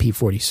says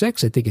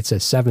MP46. I think it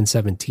says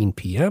 7:17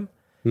 p.m.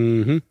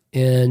 Mm-hmm.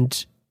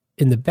 And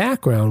in the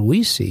background,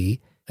 we see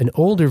an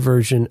older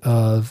version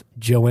of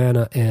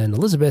Joanna and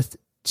Elizabeth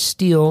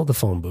steal the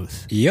phone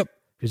booth. Yep.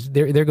 Because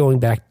they're going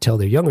back to tell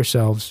their younger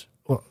selves.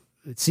 Well,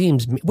 it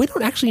seems we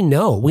don't actually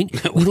know. We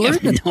have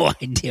no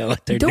idea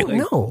what they're doing. We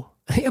don't know.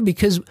 Yeah,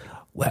 because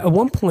at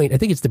one point, I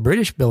think it's the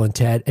British Bill and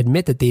Ted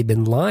admit that they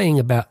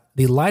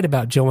lied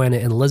about Joanna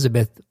and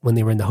Elizabeth when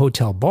they were in the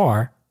hotel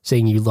bar,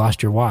 saying you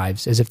lost your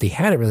wives, as if they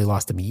hadn't really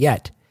lost them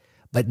yet.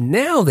 But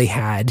now they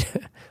had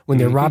when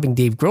they're robbing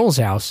Dave Grohl's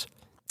house.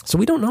 So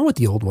we don't know what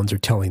the old ones are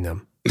telling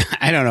them.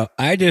 I don't know.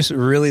 I just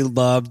really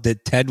loved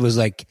that Ted was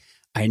like,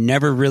 I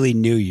never really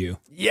knew you.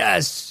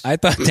 Yes. I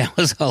thought that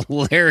was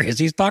hilarious.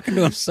 He's talking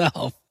to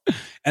himself,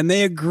 and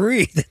they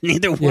agree that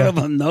neither one of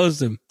them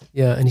knows him.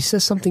 Yeah, and he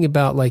says something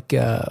about like,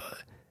 and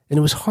it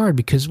was hard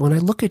because when I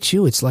look at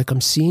you, it's like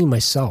I'm seeing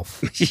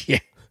myself. Yeah.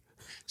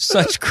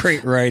 Such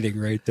great writing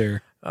right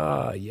there.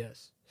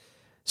 Yes.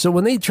 So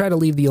when they try to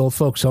leave the old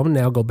folks home and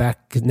now go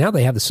back, because now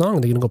they have the song,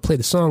 they're going to go play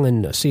the song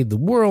and save the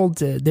world,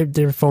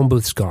 their phone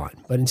booth's gone.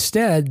 But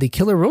instead, the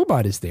killer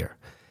robot is there.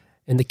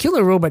 And the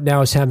killer robot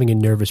now is having a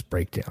nervous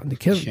breakdown. The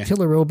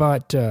killer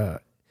robot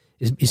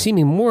is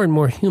seeming more and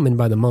more human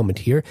by the moment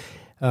here.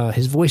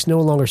 His voice no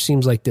longer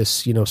seems like this,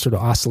 sort of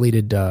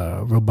oscillated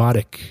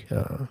robotic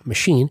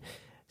machine.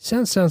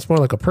 Sounds more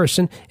like a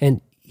person.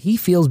 And he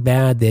feels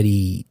bad that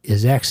he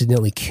has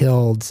accidentally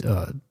killed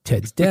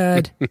Ted's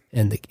dad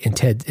and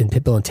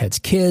Bill and Ted's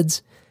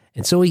kids.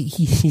 And so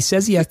he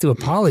says he has to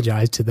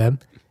apologize to them.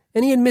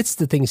 And he admits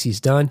the things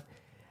he's done.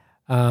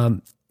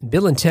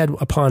 Bill and Ted,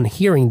 upon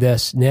hearing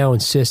this, now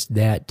insist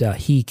that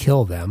he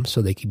kill them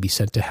so they can be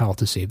sent to hell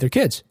to save their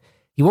kids.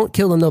 He won't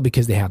kill them, though,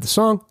 because they have the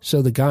song,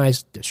 so the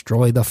guys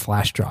destroy the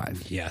flash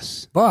drive.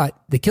 Yes.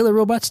 But the killer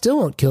robot still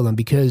won't kill them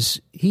because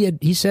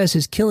he says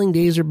his killing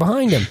days are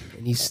behind him.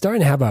 And he's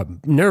starting to have a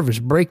nervous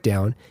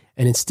breakdown,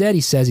 and instead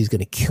he says he's going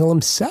to kill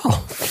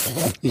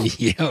himself.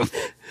 Yep.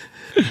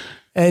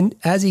 And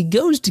as he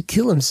goes to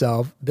kill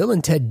himself, Bill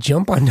and Ted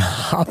jump on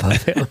top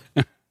of him.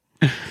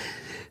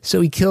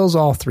 So he kills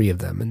all three of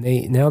them, and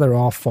they're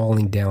all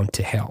falling down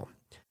to hell.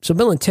 So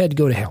Bill and Ted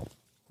go to hell.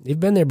 They've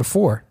been there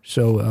before,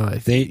 so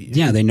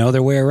they know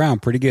their way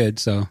around pretty good.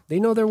 So they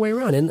know their way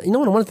around. And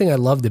one thing I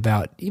loved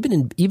about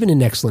even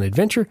in Excellent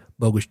Adventure,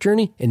 Bogus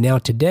Journey, and now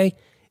today,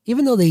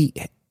 even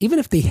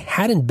if they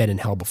hadn't been in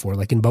hell before,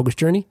 like in Bogus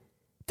Journey,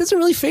 it doesn't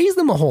really faze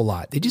them a whole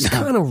lot. They just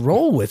kind of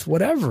roll with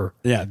whatever.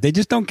 Yeah, they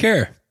just don't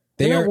care.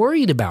 They're not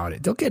worried about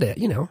it. They'll get it.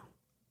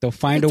 They'll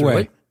find a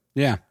way.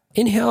 Yeah.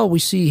 In hell,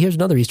 here's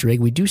another Easter egg.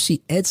 We do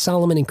see Ed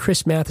Solomon and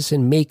Chris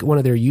Matheson make one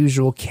of their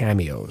usual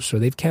cameos. So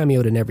they've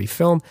cameoed in every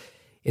film.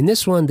 In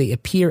this one, they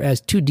appear as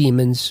two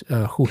demons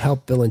who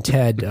help Bill and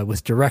Ted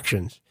with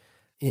directions.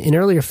 In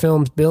earlier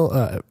films,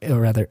 Ed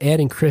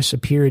and Chris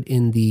appeared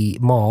in the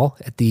mall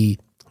at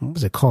what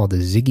was it called? The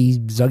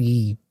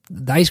Zuggy,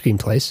 the ice cream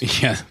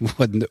place. Yeah,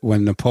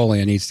 when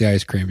Napoleon eats the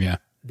ice cream, yeah.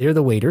 They're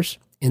the waiters.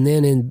 And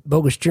then in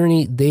Bogus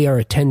Journey, they are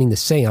attending the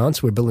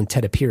seance where Bill and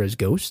Ted appear as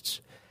ghosts.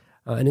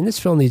 And in this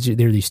film,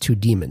 they're these two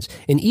demons.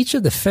 In each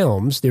of the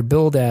films, they're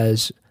billed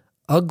as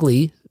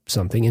ugly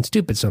something and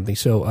stupid something.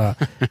 So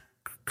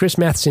Chris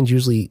Matheson's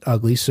usually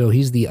ugly, so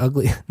he's the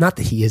ugly. Not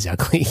that he is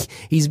ugly.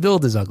 He's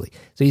billed as ugly.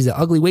 So he's the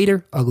ugly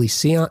waiter, ugly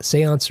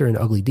seancer, and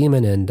ugly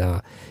demon. And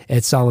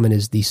Ed Solomon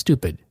is the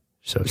stupid.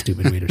 So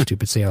stupid waiter,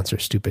 stupid seancer,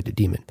 stupid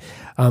demon.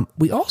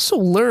 We also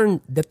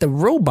learn that the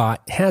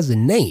robot has a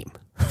name.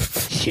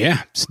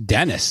 Yeah, it's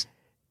Dennis.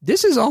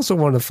 This is also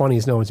one of the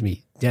funniest knowns to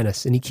me,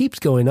 Dennis. And he keeps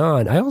going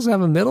on. I also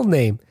have a middle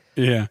name.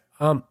 Yeah.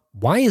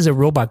 Why does a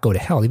robot go to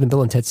hell? Even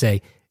Bill and Ted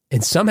say,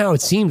 and somehow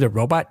it seems a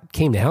robot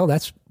came to hell.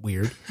 That's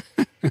weird.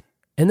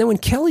 And then when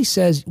Kelly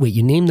says, wait,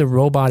 you named the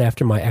robot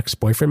after my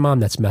ex-boyfriend, Mom?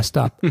 That's messed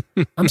up.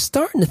 I'm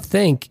starting to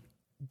think,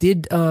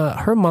 did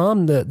her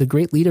mom, the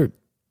great leader,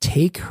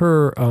 take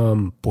her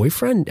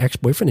ex-boyfriend,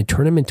 and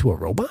turn him into a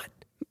robot?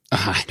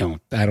 I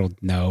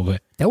don't know,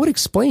 but that would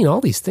explain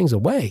all these things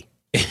away.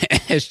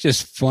 It's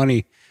just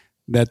funny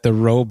that the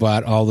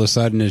robot all of a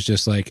sudden is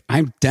just like,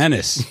 I'm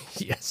Dennis.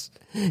 Yes.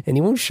 And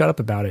he won't shut up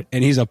about it.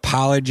 And he's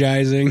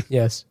apologizing.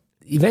 Yes.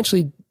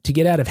 Eventually, to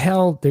get out of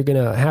hell, they're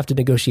going to have to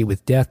negotiate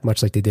with death,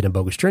 much like they did in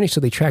Bogus Journey.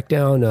 So they track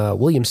down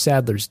William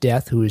Sadler's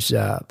Death, who is,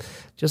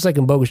 just like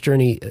in Bogus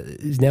Journey,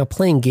 is now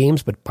playing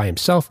games, but by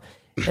himself.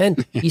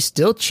 And he's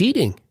still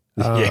cheating.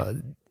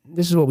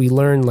 This is what we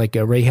learned, like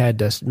Ray had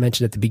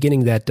mentioned at the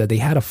beginning, that they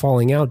had a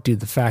falling out due to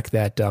the fact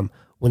that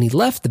when he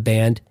left the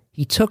band,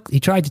 he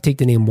tried to take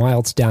the name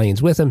Wild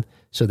Stallions with him,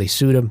 so they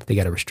sued him. They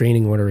got a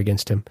restraining order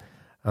against him.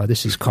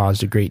 This has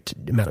caused a great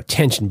amount of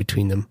tension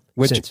between them.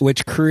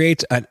 Which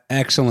creates an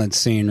excellent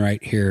scene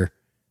right here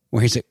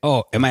where he's like,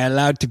 oh, am I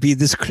allowed to be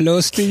this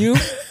close to you?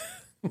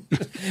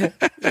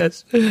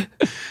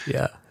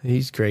 Yeah,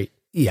 he's great.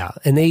 Yeah,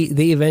 and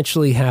they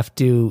eventually have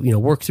to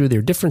work through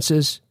their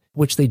differences,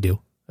 which they do.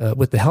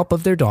 With the help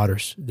of their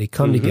daughters, they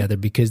come together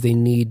because they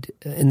need,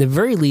 in the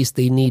very least,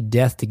 they need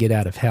death to get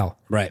out of hell.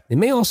 Right. They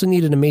may also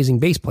need an amazing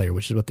bass player,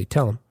 which is what they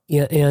tell them.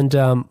 Yeah, and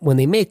when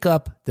they make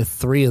up, the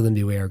three of them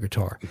do air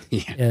guitar.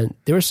 Yeah. And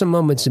there were some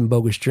moments in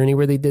Bogus Journey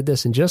where they did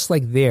this, and just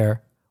like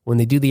there, when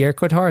they do the air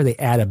guitar, they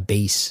add a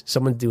bass.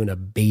 Someone's doing a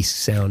bass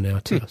sound now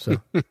too. So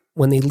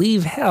when they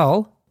leave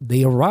hell,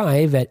 they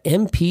arrive at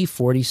MP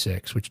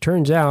 46, which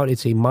turns out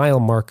it's a mile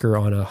marker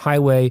on a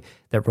highway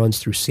that runs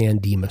through San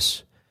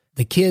Dimas.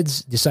 The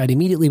kids decide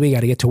immediately we got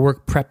to get to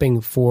work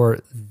prepping for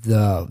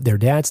their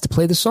dads to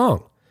play the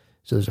song.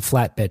 So there's a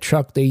flatbed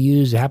truck they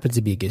use. It happens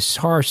to be a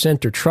Guitar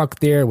Center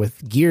truck there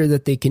with gear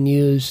that they can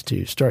use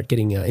to start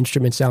getting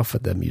instruments out for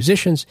the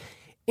musicians.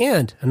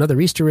 And another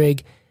Easter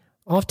egg,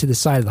 off to the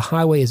side of the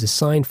highway is a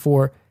sign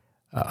for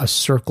a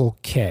Circle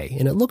K.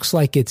 And it looks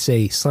like it's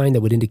a sign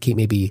that would indicate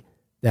maybe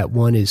that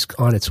one is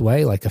on its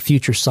way, like a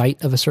future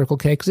site of a Circle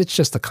K, because it's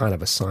just a kind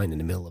of a sign in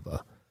the middle of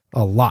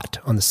a lot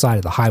on the side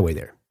of the highway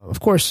there. Of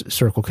course,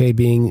 Circle K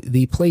being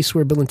the place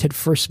where Bill and Ted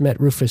first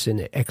met Rufus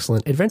in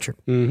Excellent Adventure.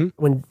 Mm-hmm.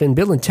 When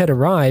Bill and Ted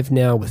arrive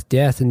now with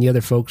Death and the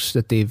other folks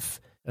that they've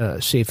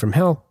saved from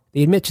hell,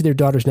 they admit to their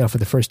daughters now for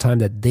the first time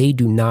that they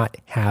do not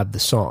have the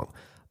song.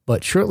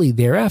 But shortly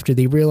thereafter,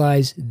 they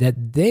realize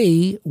that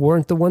they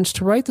weren't the ones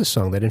to write the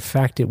song, that in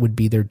fact it would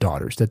be their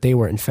daughters, that they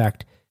were in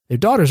fact, their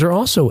daughters are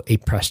also a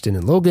Preston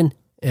and Logan,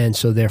 and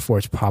so therefore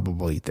it's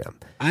probably them.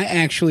 I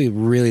actually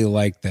really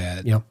like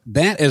that. Yeah.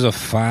 That as a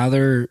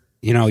father,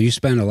 you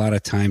spend a lot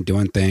of time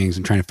doing things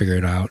and trying to figure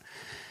it out.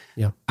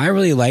 Yeah. I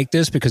really like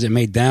this because it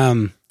made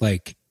them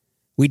like,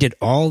 we did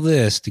all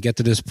this to get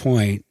to this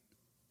point,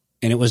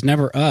 and it was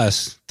never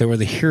us that were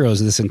the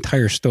heroes of this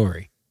entire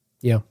story.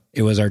 Yeah.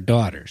 It was our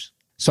daughters.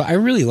 So I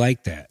really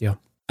like that. Yeah.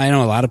 I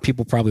know a lot of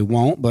people probably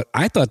won't, but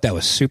I thought that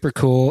was super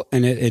cool,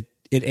 and it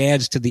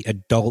adds to the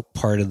adult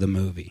part of the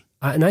movie.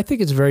 And I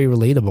think it's very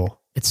relatable.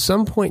 At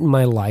some point in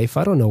my life,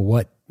 I don't know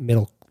what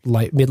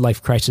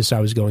midlife crisis I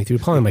was going through,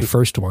 probably my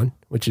first one,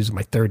 which is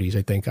my 30s,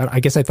 I think.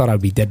 I guess I thought I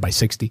would be dead by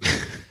 60.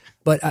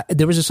 But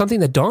there was something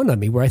that dawned on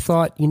me where I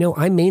thought,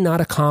 I may not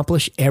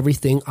accomplish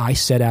everything I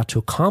set out to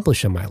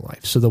accomplish in my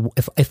life. So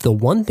if the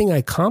one thing I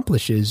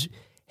accomplish is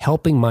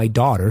helping my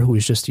daughter, who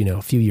was just,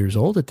 a few years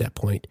old at that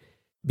point,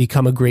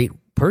 become a great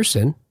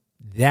person,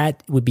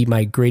 that would be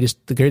the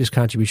greatest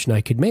contribution I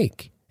could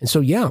make. And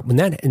so, yeah, in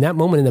that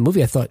moment in the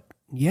movie, I thought,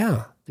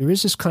 yeah, there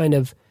is this kind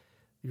of,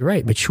 you're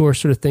right, mature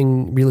sort of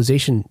thing,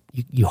 realization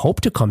you hope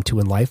to come to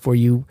in life where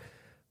you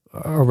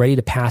are ready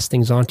to pass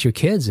things on to your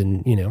kids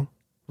and,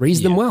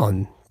 raise them well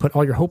and put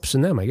all your hopes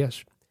in them, I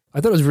guess.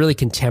 I thought it was really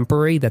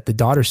contemporary that the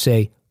daughters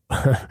say,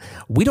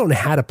 we don't know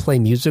how to play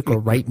music or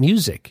write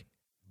music,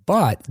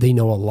 but they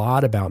know a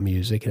lot about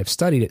music and have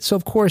studied it. So,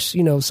 of course,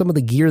 some of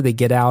the gear they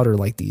get out are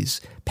like these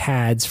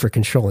pads for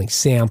controlling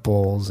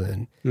samples.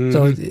 And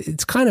so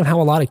it's kind of how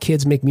a lot of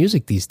kids make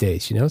music these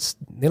days.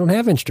 They don't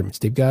have instruments.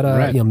 They've got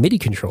a MIDI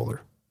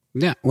controller.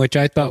 Yeah, which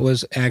I thought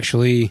was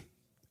actually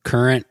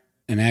current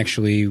and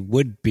actually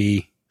would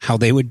be how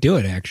they would do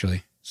it,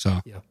 actually. So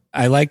yeah.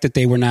 I like that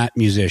they were not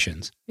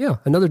musicians. Yeah,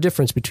 another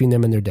difference between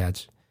them and their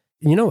dads.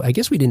 I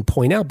guess we didn't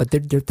point out, but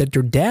that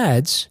their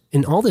dads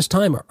in all this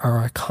time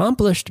are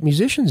accomplished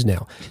musicians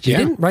now. They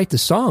didn't write the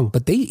song,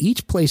 but they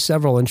each play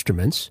several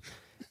instruments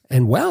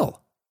and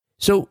well.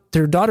 So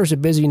their daughters are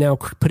busy now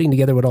putting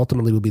together what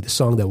ultimately will be the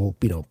song that will,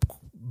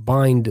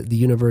 bind the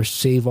universe,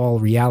 save all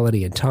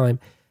reality and time.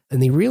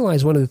 And they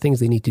realize one of the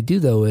things they need to do,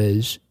 though,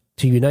 is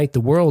to unite the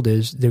world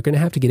is they're going to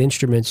have to get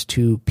instruments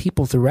to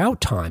people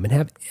throughout time and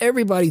have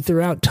everybody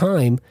throughout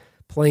time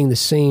playing the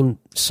same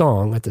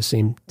song at the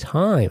same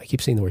time. I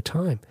keep saying the word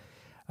time.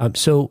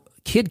 So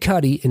Kid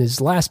Cudi, in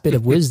his last bit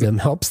of wisdom,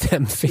 helps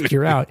them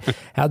figure out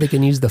how they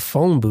can use the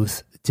phone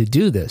booth to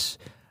do this.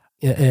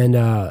 And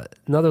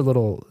another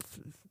little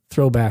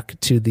throwback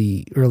to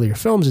the earlier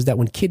films is that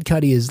when Kid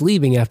Cudi is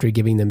leaving after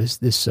giving them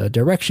this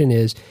direction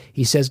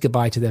he says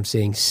goodbye to them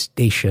saying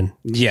station.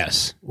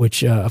 Yes.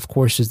 Which, of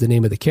course, is the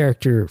name of the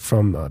character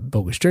from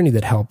Bogus Journey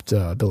that helped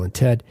Bill and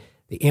Ted.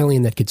 The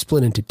alien that could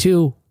split into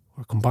two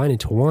or combine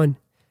into one.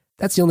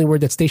 That's the only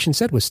word that station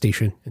said was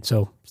station. And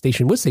so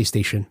station would say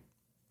station.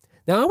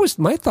 Now,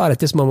 my thought at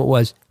this moment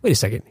was, wait a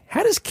second,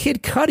 how does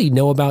Kid Cudi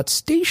know about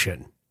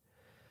station?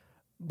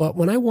 But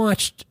when I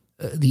watched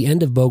the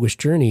end of Bogus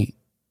Journey,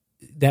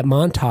 that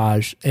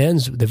montage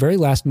ends, the very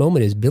last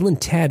moment is Bill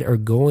and Ted are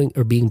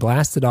being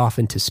blasted off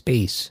into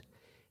space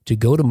to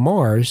go to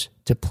Mars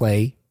to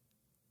play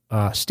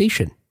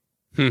Station.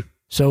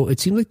 So it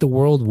seems like the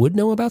world would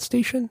know about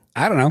Station.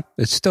 I don't know.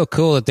 It's still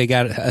cool that they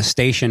got a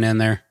station in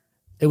there.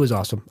 It was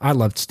awesome. I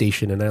loved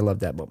Station, and I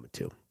loved that moment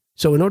too.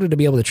 So in order to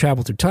be able to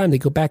travel through time, they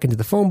go back into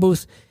the phone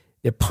booth.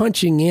 They're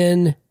punching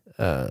in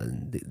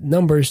the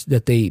numbers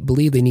that they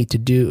believe they need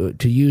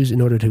to use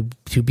in order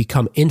to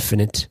become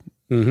infinite.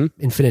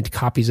 Infinite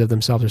copies of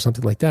themselves or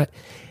something like that.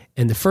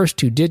 And the first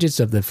two digits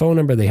of the phone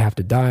number they have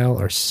to dial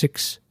are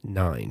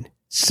 69.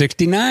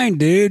 69,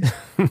 dude.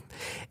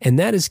 And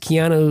that is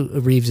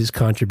Keanu Reeves'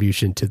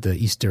 contribution to the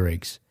Easter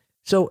eggs.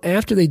 So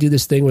after they do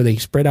this thing where they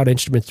spread out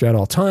instruments throughout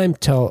all time,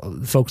 tell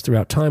folks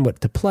throughout time what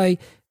to play,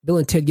 Bill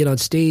and Ted get on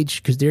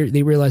stage because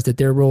they realize that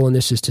their role in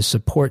this is to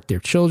support their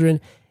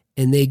children.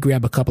 And they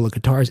grab a couple of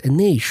guitars and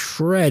they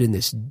shred in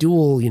this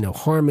dual,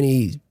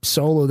 harmony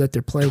solo that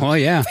they're playing. Oh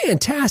yeah,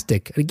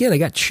 fantastic! Again, I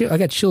got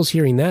chills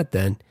hearing that.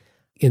 Then,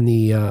 in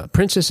the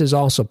princesses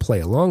also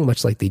play along,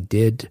 much like they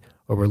did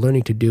or were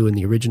learning to do in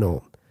the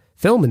original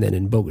film, and then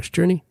in Bogus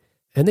Journey,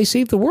 and they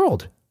save the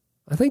world.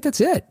 I think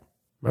that's it,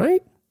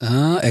 right?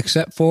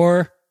 Except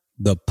for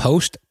the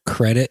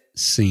post-credit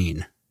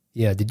scene.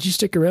 Yeah, did you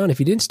stick around? If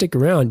you didn't stick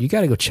around, you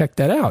got to go check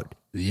that out.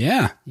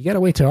 Yeah. You got to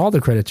wait till all the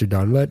credits are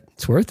done, but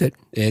it's worth it.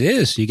 It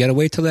is. You got to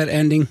wait till that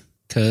ending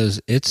because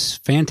it's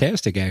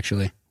fantastic,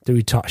 actually.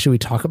 Should we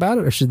talk about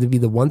it, or should it be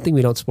the one thing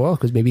we don't spoil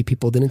because maybe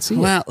people didn't see it?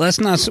 Well,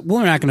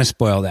 we're not going to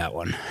spoil that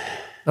one.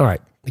 All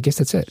right. I guess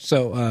that's it.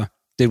 So,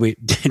 did we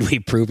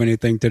prove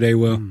anything today,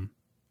 Will?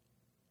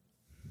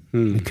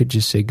 We could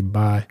just say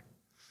goodbye.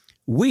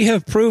 We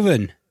have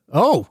proven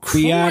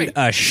beyond great.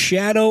 a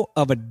shadow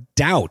of a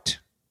doubt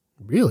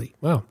Really?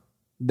 Wow.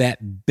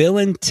 that Bill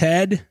and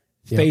Ted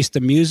Face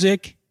the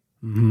Music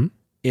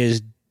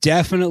is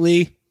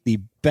definitely the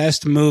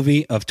best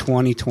movie of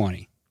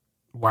 2020.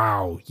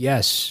 Wow.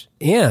 Yes.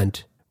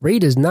 And Ray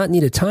does not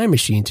need a time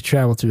machine to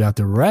travel throughout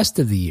the rest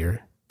of the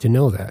year to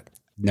know that.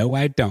 No,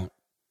 I don't.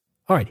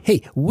 All right.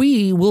 Hey,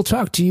 we will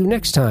talk to you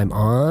next time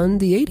on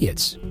The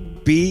Idiots.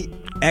 Be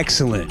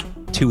excellent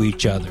to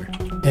each other.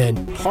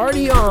 And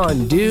party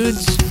on,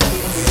 dudes.